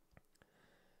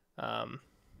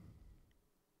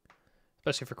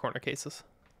 Especially for corner cases.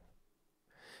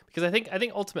 Because I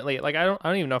think ultimately, like, I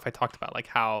don't even know if I talked about like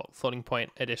how floating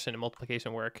point addition and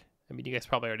multiplication work. I mean, you guys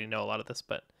probably already know a lot of this,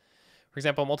 but for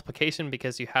example, multiplication,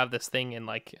 because you have this thing in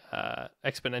like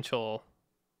exponential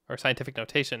or scientific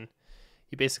notation,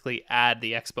 you basically add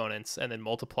the exponents and then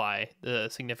multiply the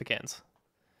significance.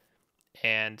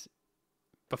 And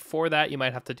before that, you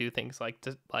might have to do things like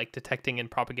detecting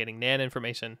and propagating NaN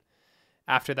information.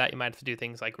 After that, you might have to do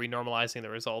things like renormalizing the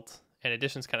result. And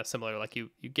addition's kind of similar. Like you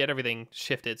get everything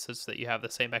shifted such that you have the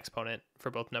same exponent for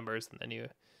both numbers, and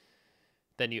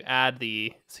then you add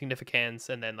the significance,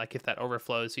 and then like if that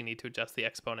overflows, you need to adjust the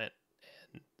exponent,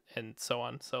 and so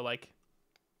on. So like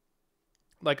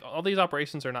all these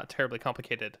operations are not terribly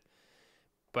complicated,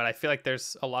 but I feel like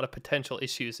there's a lot of potential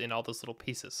issues in all those little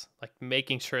pieces, like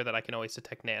making sure that I can always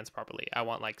detect NaNs properly. I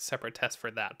want like separate tests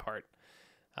for that part,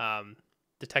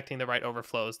 detecting the right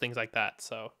overflows, things like that.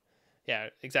 So yeah,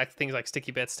 exact things like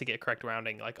sticky bits to get correct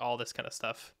rounding, like all this kind of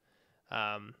stuff.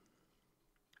 I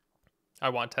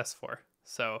want tests for.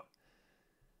 So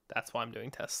that's why I'm doing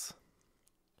tests.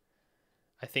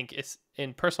 I think it's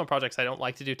in personal projects, I don't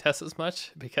like to do tests as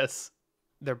much because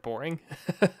they're boring.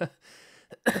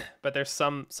 But there's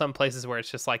some places where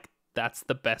it's just like that's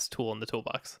the best tool in the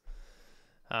toolbox.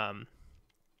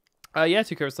 Yeah,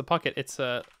 Two Curves, the Pocket. It's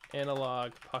a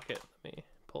analog Pocket. Let me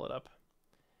pull it up.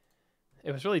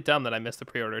 It was really dumb that I missed the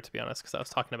pre-order, to be honest, because I was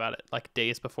talking about it like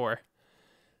days before.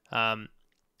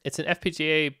 It's an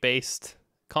FPGA-based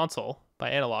console by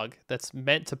Analog that's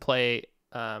meant to play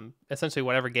essentially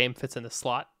whatever game fits in the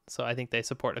slot. So I think they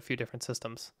support a few different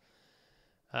systems.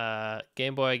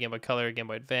 Game Boy, Game Boy Color, Game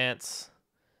Boy Advance,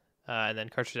 and then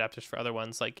cartridge adapters for other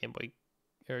ones like Game Boy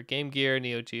or Game Gear,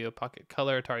 Neo Geo, Pocket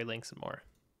Color, Atari Lynx, and more.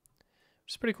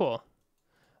 Which is pretty cool.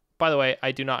 By the way,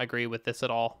 I do not agree with this at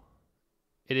all.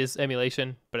 It is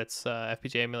emulation, but it's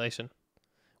FPGA emulation,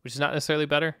 which is not necessarily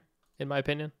better, in my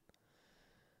opinion.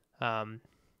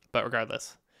 But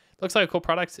regardless, it looks like a cool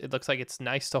product. It looks like it's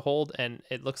nice to hold, and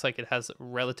it looks like it has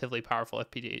relatively powerful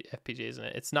FPGAs in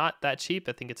it. It's not that cheap.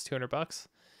 I think it's $200,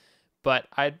 but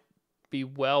I'd be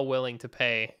well willing to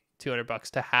pay $200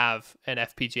 to have an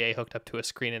FPGA hooked up to a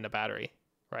screen and a battery,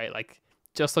 right? Like,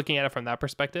 just looking at it from that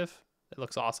perspective, it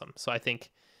looks awesome. So I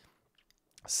think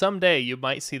someday you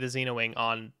might see the XenoWing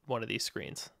on one of these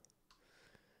screens.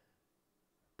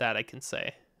 That I can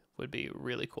say would be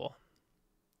really cool.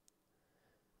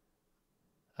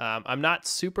 I'm not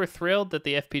super thrilled that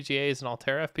the FPGA is an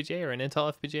Altera FPGA or an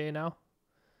Intel FPGA now.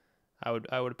 I would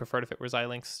have preferred if it was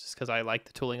Xilinx, just because I like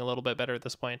the tooling a little bit better at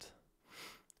this point.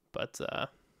 But I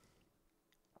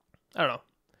don't know.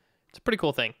 It's a pretty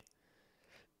cool thing.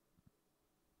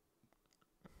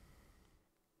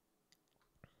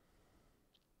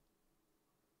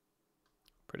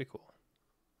 Pretty cool.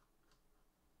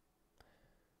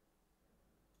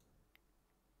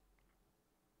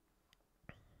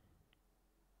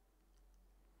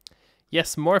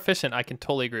 Yes, more efficient, I can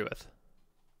totally agree with.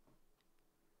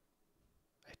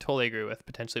 I totally agree with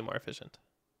potentially more efficient.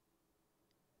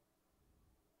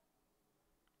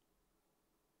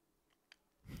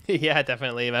 Yeah,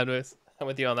 definitely, Madmoose. I'm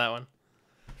with you on that one.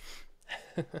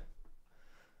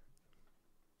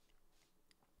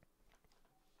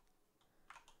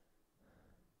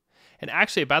 And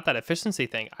actually, about that efficiency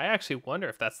thing, I actually wonder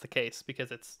if that's the case,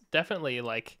 because it's definitely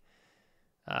like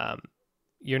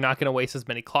you're not going to waste as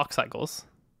many clock cycles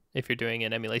if you're doing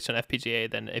an emulation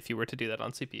FPGA than if you were to do that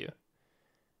on CPU.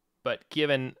 But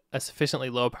given a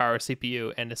sufficiently low power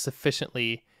CPU and a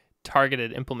sufficiently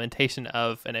targeted implementation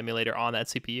of an emulator on that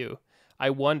CPU,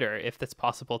 I wonder if it's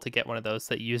possible to get one of those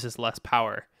that uses less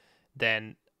power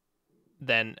than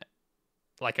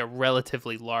like a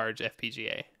relatively large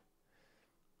FPGA.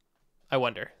 I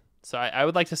wonder. So I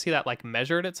would like to see that like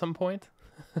measured at some point.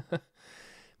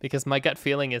 Because my gut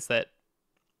feeling is that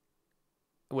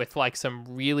with like some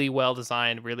really well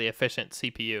designed, really efficient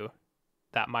CPU,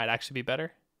 that might actually be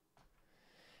better.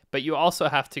 But you also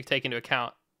have to take into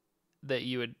account that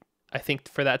I think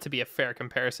for that to be a fair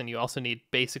comparison, you also need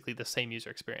basically the same user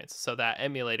experience. So that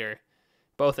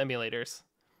both emulators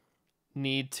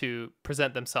need to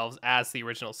present themselves as the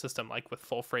original system, like with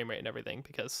full frame rate and everything,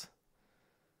 because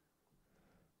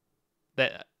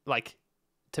that, like,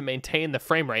 to maintain the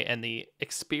frame rate and the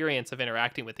experience of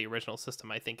interacting with the original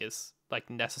system, I think is like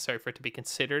necessary for it to be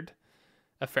considered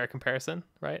a fair comparison,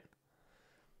 right?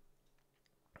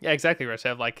 Yeah, exactly, Rich. I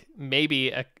have like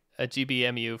maybe a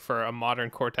GBMU for a modern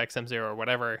Cortex M0 or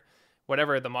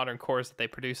whatever the modern cores that they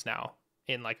produce now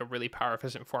in like a really power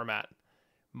efficient format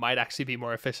might actually be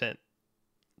more efficient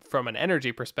from an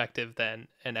energy perspective than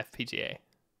an FPGA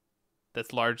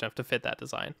that's large enough to fit that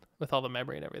design with all the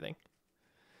memory and everything.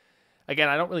 Again,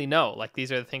 I don't really know. Like,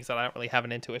 these are the things that I don't really have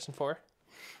an intuition for.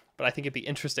 But I think it'd be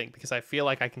interesting because I feel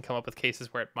like I can come up with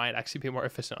cases where it might actually be more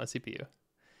efficient on CPU.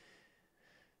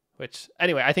 Which,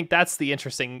 anyway, I think that's the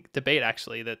interesting debate,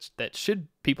 actually, that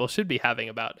people should be having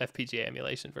about FPGA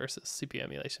emulation versus CPU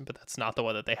emulation. But that's not the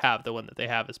one that they have. The one that they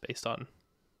have is based on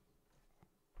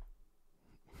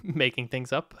making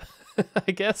things up,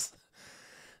 I guess.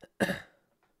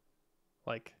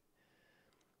 Like,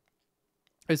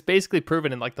 it's basically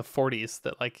proven in like the 40s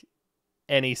that like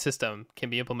any system can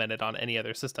be implemented on any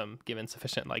other system given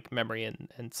sufficient like memory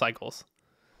and cycles.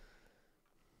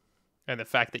 And the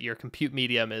fact that your compute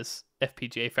medium is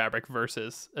FPGA fabric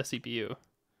versus a CPU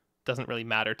doesn't really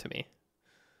matter to me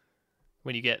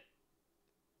when you get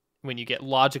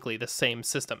logically the same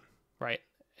system, right?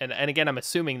 And again, I'm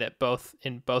assuming that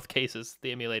in both cases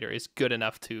the emulator is good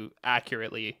enough to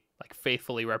accurately, like,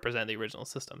 faithfully represent the original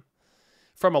system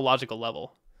from a logical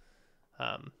level,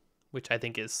 which I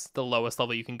think is the lowest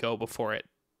level you can go before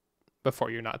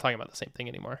you're not talking about the same thing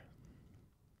anymore.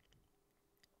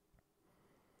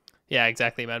 Yeah,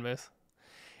 exactly, Mad Moose.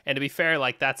 And to be fair,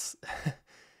 like, that's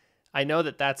I know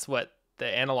that that's what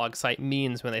the analog site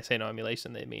means when they say no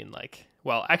emulation. They mean like,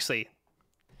 well, actually,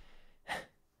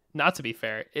 not to be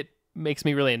fair, it makes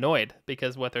me really annoyed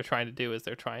because what they're trying to do is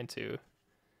they're trying to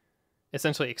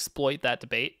essentially exploit that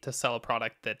debate to sell a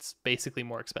product that's basically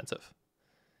more expensive,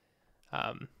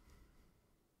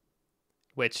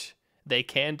 which they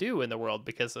can do in the world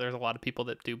because there's a lot of people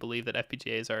that do believe that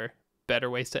FPGAs are better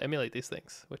ways to emulate these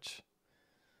things, which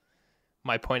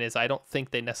my point is I don't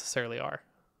think they necessarily are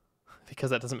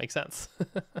because that doesn't make sense.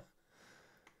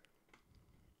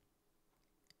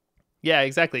 Yeah,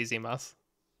 exactly, ZMOS.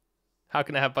 How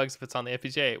can it have bugs if it's on the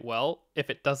FPGA? Well, if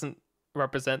it doesn't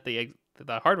represent the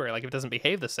hardware, like if it doesn't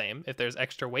behave the same, if there's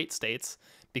extra wait states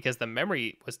because the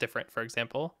memory was different, for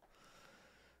example,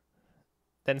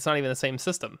 then it's not even the same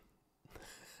system.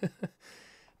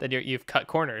 Then you've cut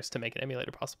corners to make an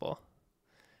emulator possible.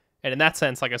 And in that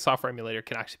sense, like a software emulator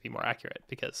can actually be more accurate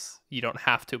because you don't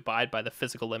have to abide by the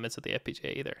physical limits of the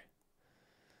FPGA either.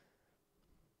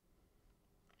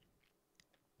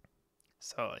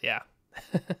 So yeah,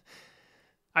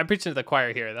 I'm preaching to the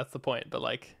choir here. That's the point. But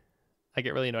like, I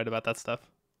get really annoyed about that stuff.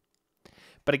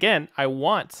 But again, I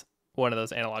want one of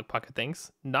those analog pocket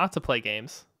things, not to play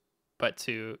games, but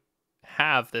to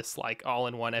have this like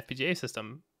all-in-one FPGA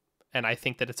system. And I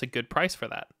think that it's a good price for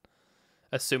that,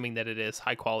 assuming that it is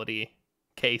high quality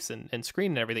case and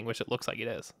screen and everything, which it looks like it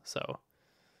is. So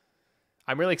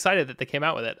I'm really excited that they came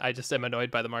out with it. I just am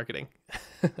annoyed by the marketing.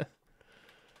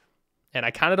 And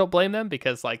I kind of don't blame them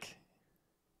because like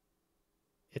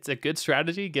it's a good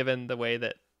strategy given the way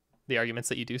that the arguments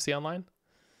that you do see online.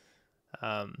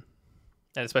 And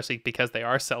especially because they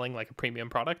are selling like a premium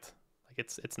product. Like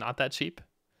it's not that cheap.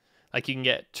 Like you can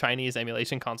get Chinese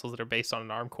emulation consoles that are based on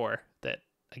an ARM core that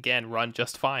again run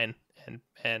just fine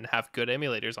and have good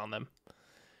emulators on them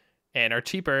and are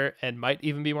cheaper and might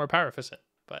even be more power efficient.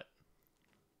 But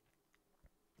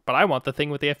I want the thing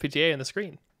with the FPGA and the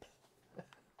screen.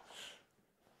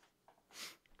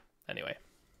 Anyway,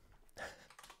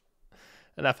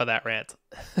 enough of that rant.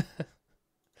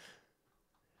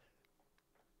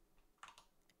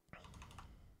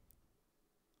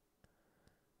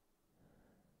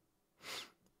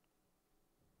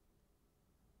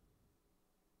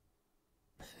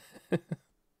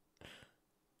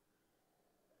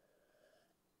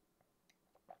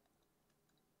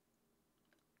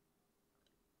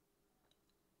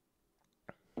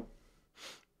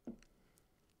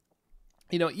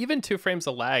 You know, even 2 frames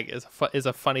of lag is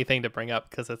a funny thing to bring up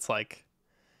because it's like,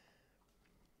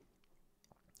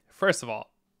 first of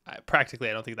all, practically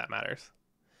I don't think that matters.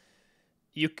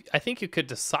 I think you could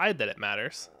decide that it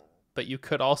matters, but you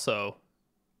could also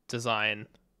design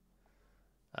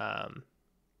I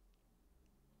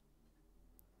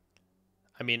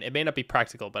mean, it may not be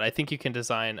practical, but I think you can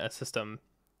design a system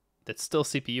that's still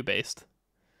CPU based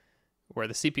where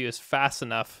the CPU is fast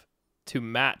enough to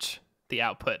match the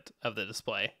output of the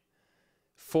display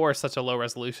for such a low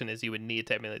resolution as you would need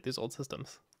to emulate these old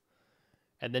systems.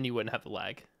 And then you wouldn't have the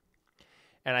lag.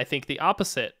 And I think the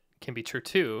opposite can be true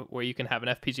too, where you can have an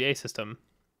FPGA system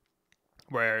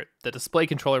where the display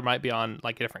controller might be on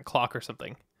like a different clock or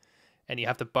something, and you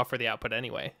have to buffer the output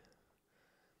anyway.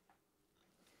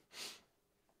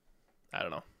 I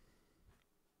don't know.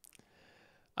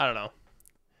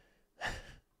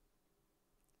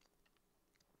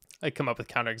 I come up with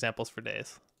counterexamples for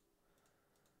days.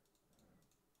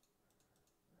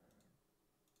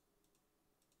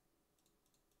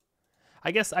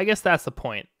 I guess that's the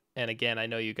point. And again, I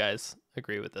know you guys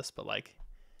agree with this, but like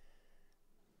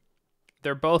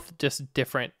they're both just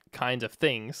different kinds of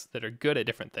things that are good at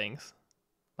different things,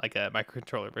 like a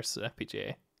microcontroller versus an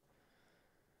FPGA.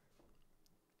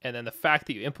 And then the fact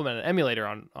that you implement an emulator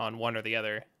on one or the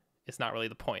other is not really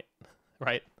the point,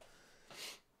 right?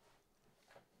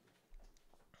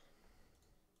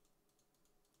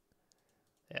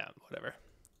 Yeah, whatever.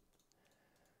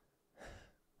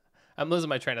 I'm losing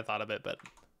my train of thought a bit, but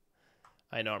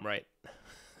I know I'm right.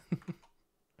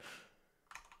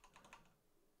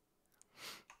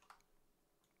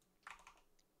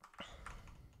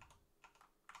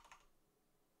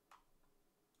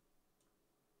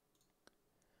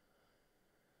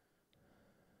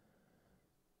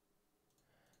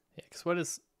 Yeah, because what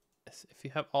is, if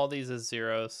you have all these as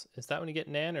zeros, is that when you get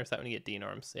nan or is that when you get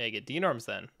denorms? Yeah, you get denorms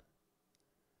then.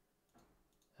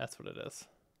 That's what it is.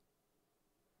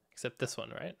 Except this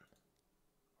one, right?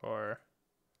 Or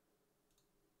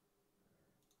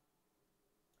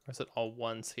is it all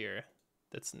ones here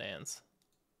that's nans?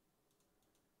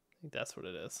 I think that's what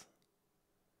it is.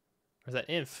 Or is that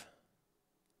inf?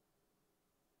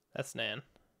 That's nan.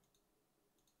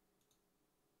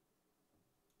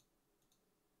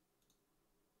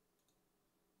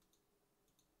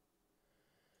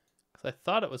 I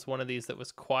thought it was one of these that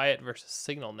was quiet versus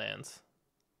signal nans.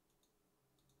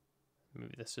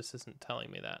 Maybe this just isn't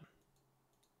telling me that.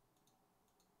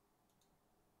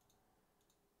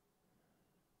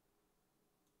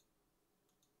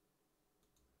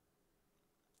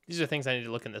 These are things I need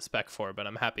to look in the spec for, but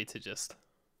I'm happy to just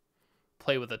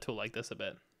play with a tool like this a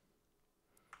bit.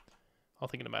 All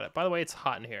thinking about it. By the way, it's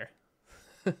hot in here.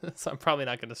 So I'm probably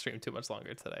not going to stream too much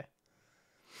longer today.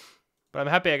 But I'm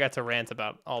happy I got to rant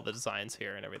about all the designs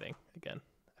here and everything again.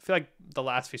 I feel like the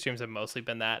last few streams have mostly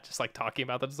been that, just like talking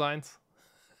about the designs.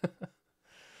 But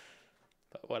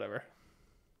whatever.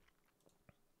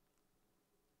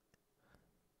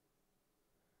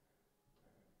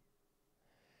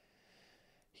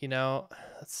 You know,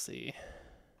 let's see.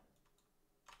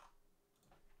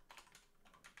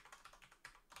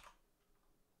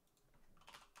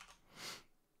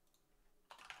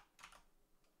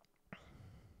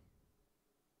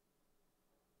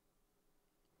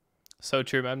 So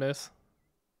true, Magnus.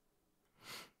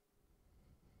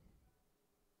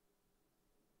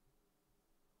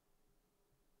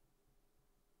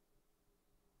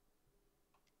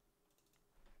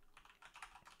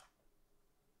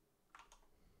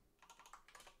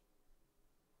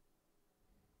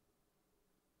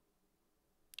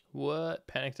 What?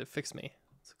 Panic to fix me.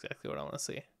 That's exactly what I want to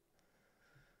see.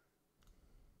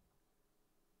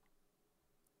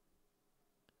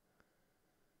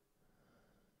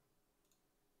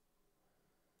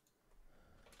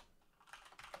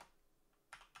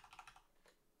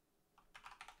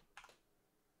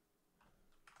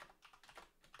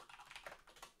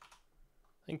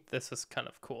 I think this is kind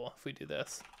of cool if we do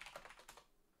this.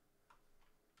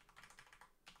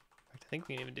 In fact, I think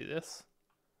we can even do this.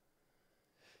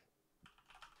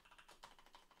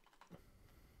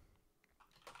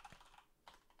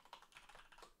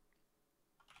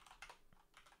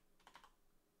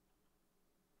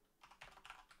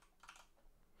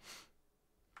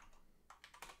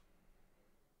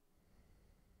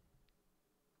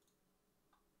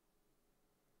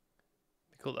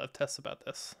 Be cool to have tests about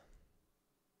this.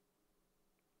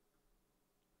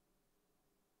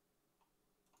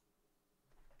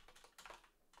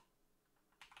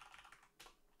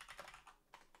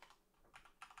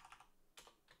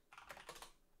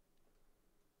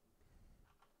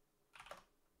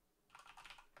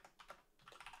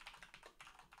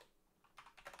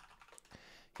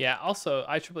 Yeah, also,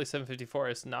 IEEE 754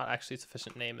 is not actually a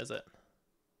sufficient name, is it? It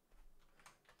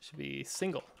should be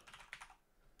single.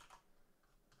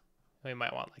 We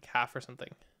might want like half or something.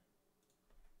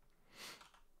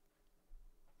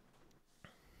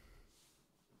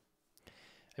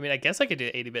 I mean, I guess I could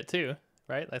do 80-bit too,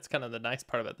 right? That's kind of the nice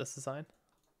part about this design.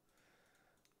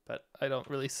 But I don't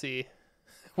really see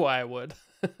why I would.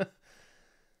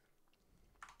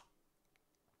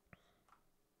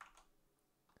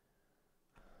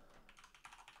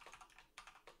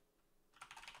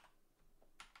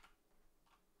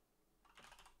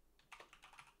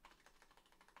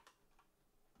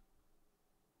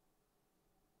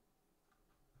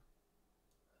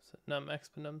 So num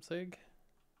exp num sig.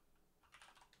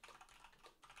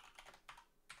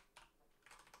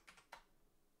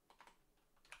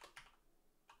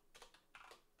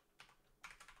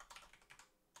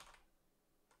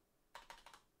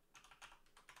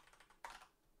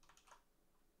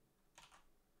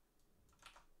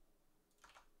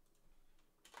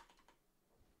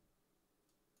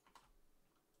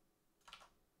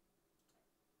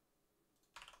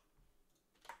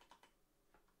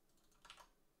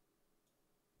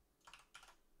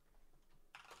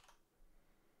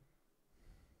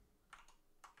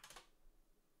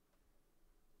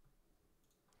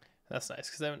 That's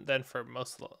nice, because then for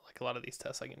most, like a lot of these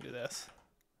tests, I can do this.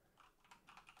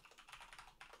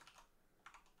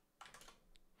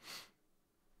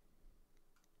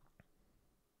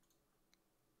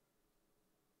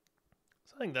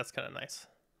 So I think that's kind of nice.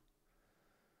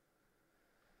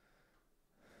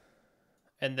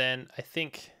 And then I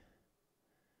think,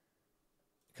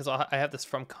 because I have this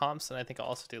from comps, and I think I'll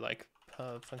also do like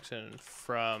function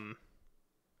from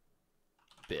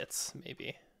bits,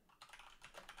 maybe.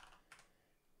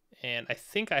 And I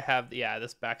think I have, yeah,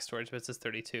 this back storage bits is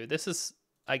 32. This is,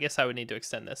 I guess I would need to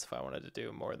extend this if I wanted to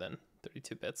do more than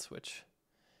 32 bits, which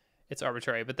it's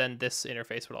arbitrary, but then this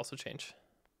interface would also change.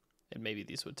 And maybe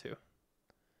these would too.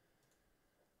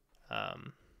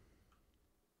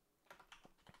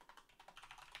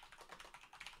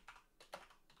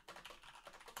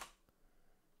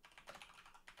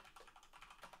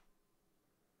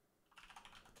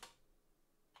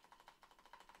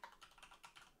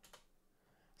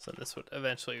 So this would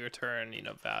eventually return, you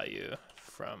know, value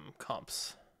from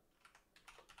comps.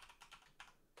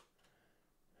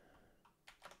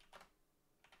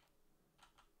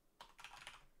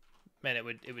 Man, it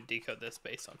would decode this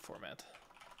based on format.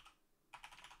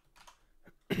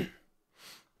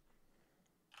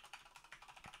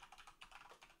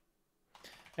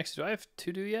 Actually, do I have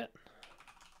to do yet?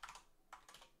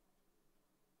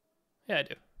 Yeah, I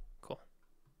do. Cool.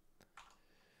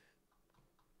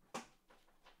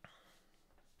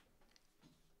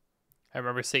 I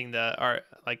remember seeing the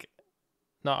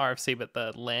not RFC, but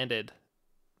the landed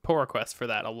pull request for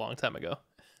that a long time ago.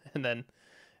 And then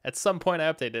at some point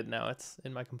I updated. Now it's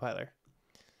in my compiler.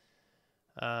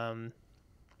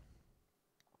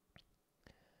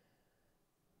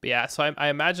 But yeah, so I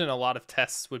imagine a lot of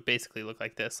tests would basically look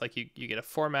like this. Like you get a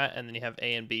format, and then you have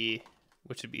A and B,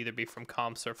 which would either be from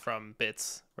comps or from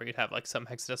bits, where you'd have like some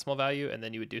hexadecimal value, and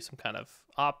then you would do some kind of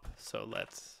op. So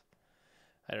let's,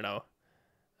 I don't know,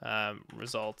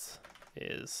 result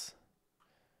is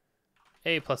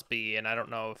A plus B, and I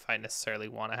don't know if I necessarily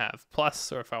want to have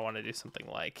plus, or if I want to do something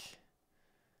like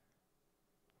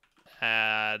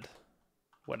add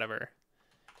whatever,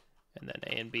 and then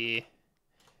A and B,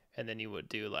 and then you would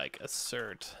do like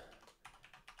assert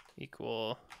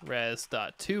equal res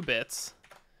dot 2 bits,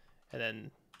 and then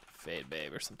fade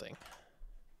babe or something.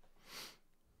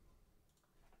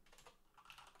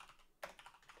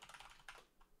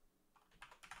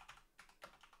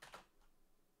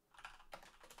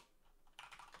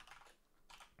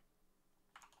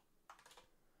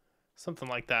 Something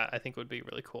like that I think would be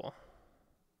really cool.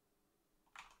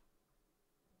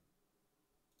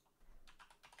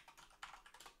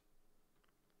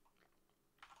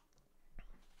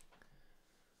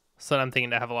 So I'm thinking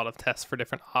to have a lot of tests for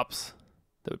different ops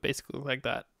that would basically look like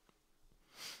that.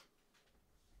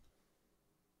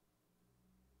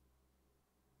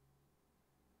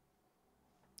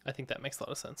 I think that makes a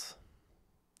lot of sense.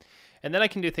 And then I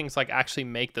can do things like actually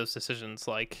make those decisions,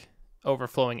 like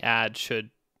overflowing add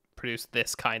should produce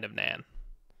this kind of nan.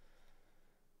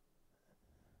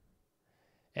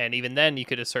 And even then you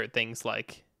could assert things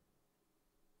like,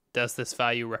 does this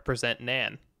value represent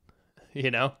nan? You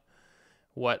know,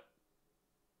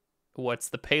 what's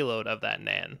the payload of that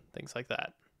nan? Things like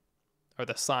that. Or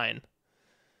the sign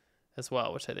as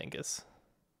well, which I think is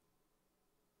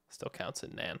still counts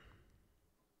in nan.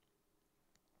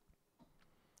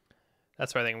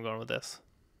 That's where I think I'm going with this.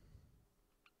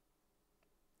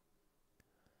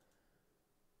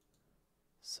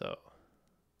 So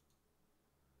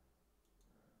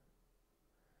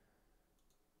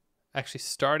actually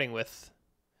starting with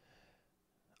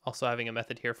also having a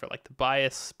method here for like the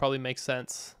bias probably makes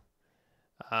sense.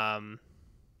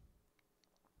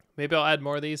 Maybe I'll add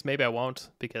more of these. Maybe I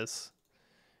won't, because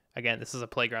again, this is a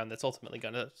playground that's ultimately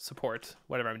going to support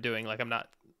whatever I'm doing. Like I'm not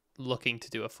looking to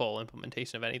do a full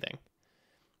implementation of anything.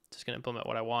 Just going to implement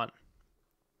what I want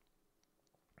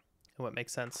and what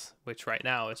makes sense, which right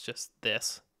now is just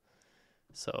this.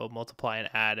 So multiply and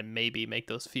add and maybe make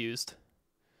those fused.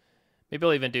 Maybe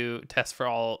I'll even do tests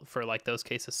for like those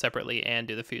cases separately and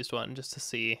do the fused one just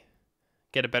to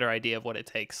get a better idea of what it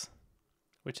takes,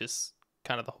 which is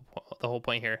kind of the whole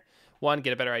point here. One,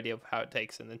 get a better idea of how it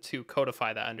takes, and then two,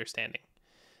 codify that understanding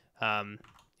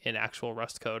in actual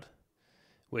Rust code,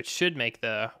 which should make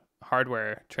the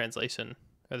hardware translation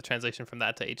or the translation from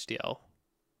that to HDL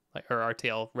or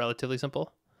RTL relatively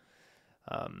simple.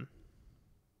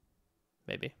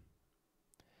 Maybe.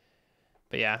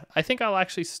 But yeah, I think I'll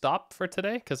actually stop for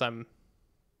today because I'm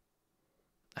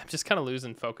just kind of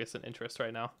losing focus and interest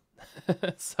right now.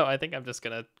 So I think I'm just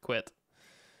going to quit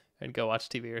and go watch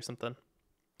TV or something.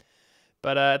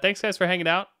 But thanks guys for hanging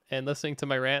out and listening to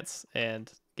my rants and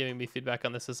giving me feedback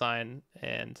on this design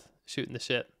and shooting the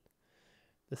shit.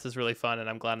 This is really fun, and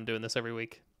I'm glad I'm doing this every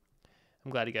week.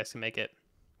 I'm glad you guys can make it.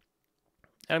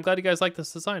 And I'm glad you guys like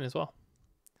this design as well.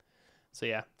 So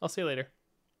yeah, I'll see you later.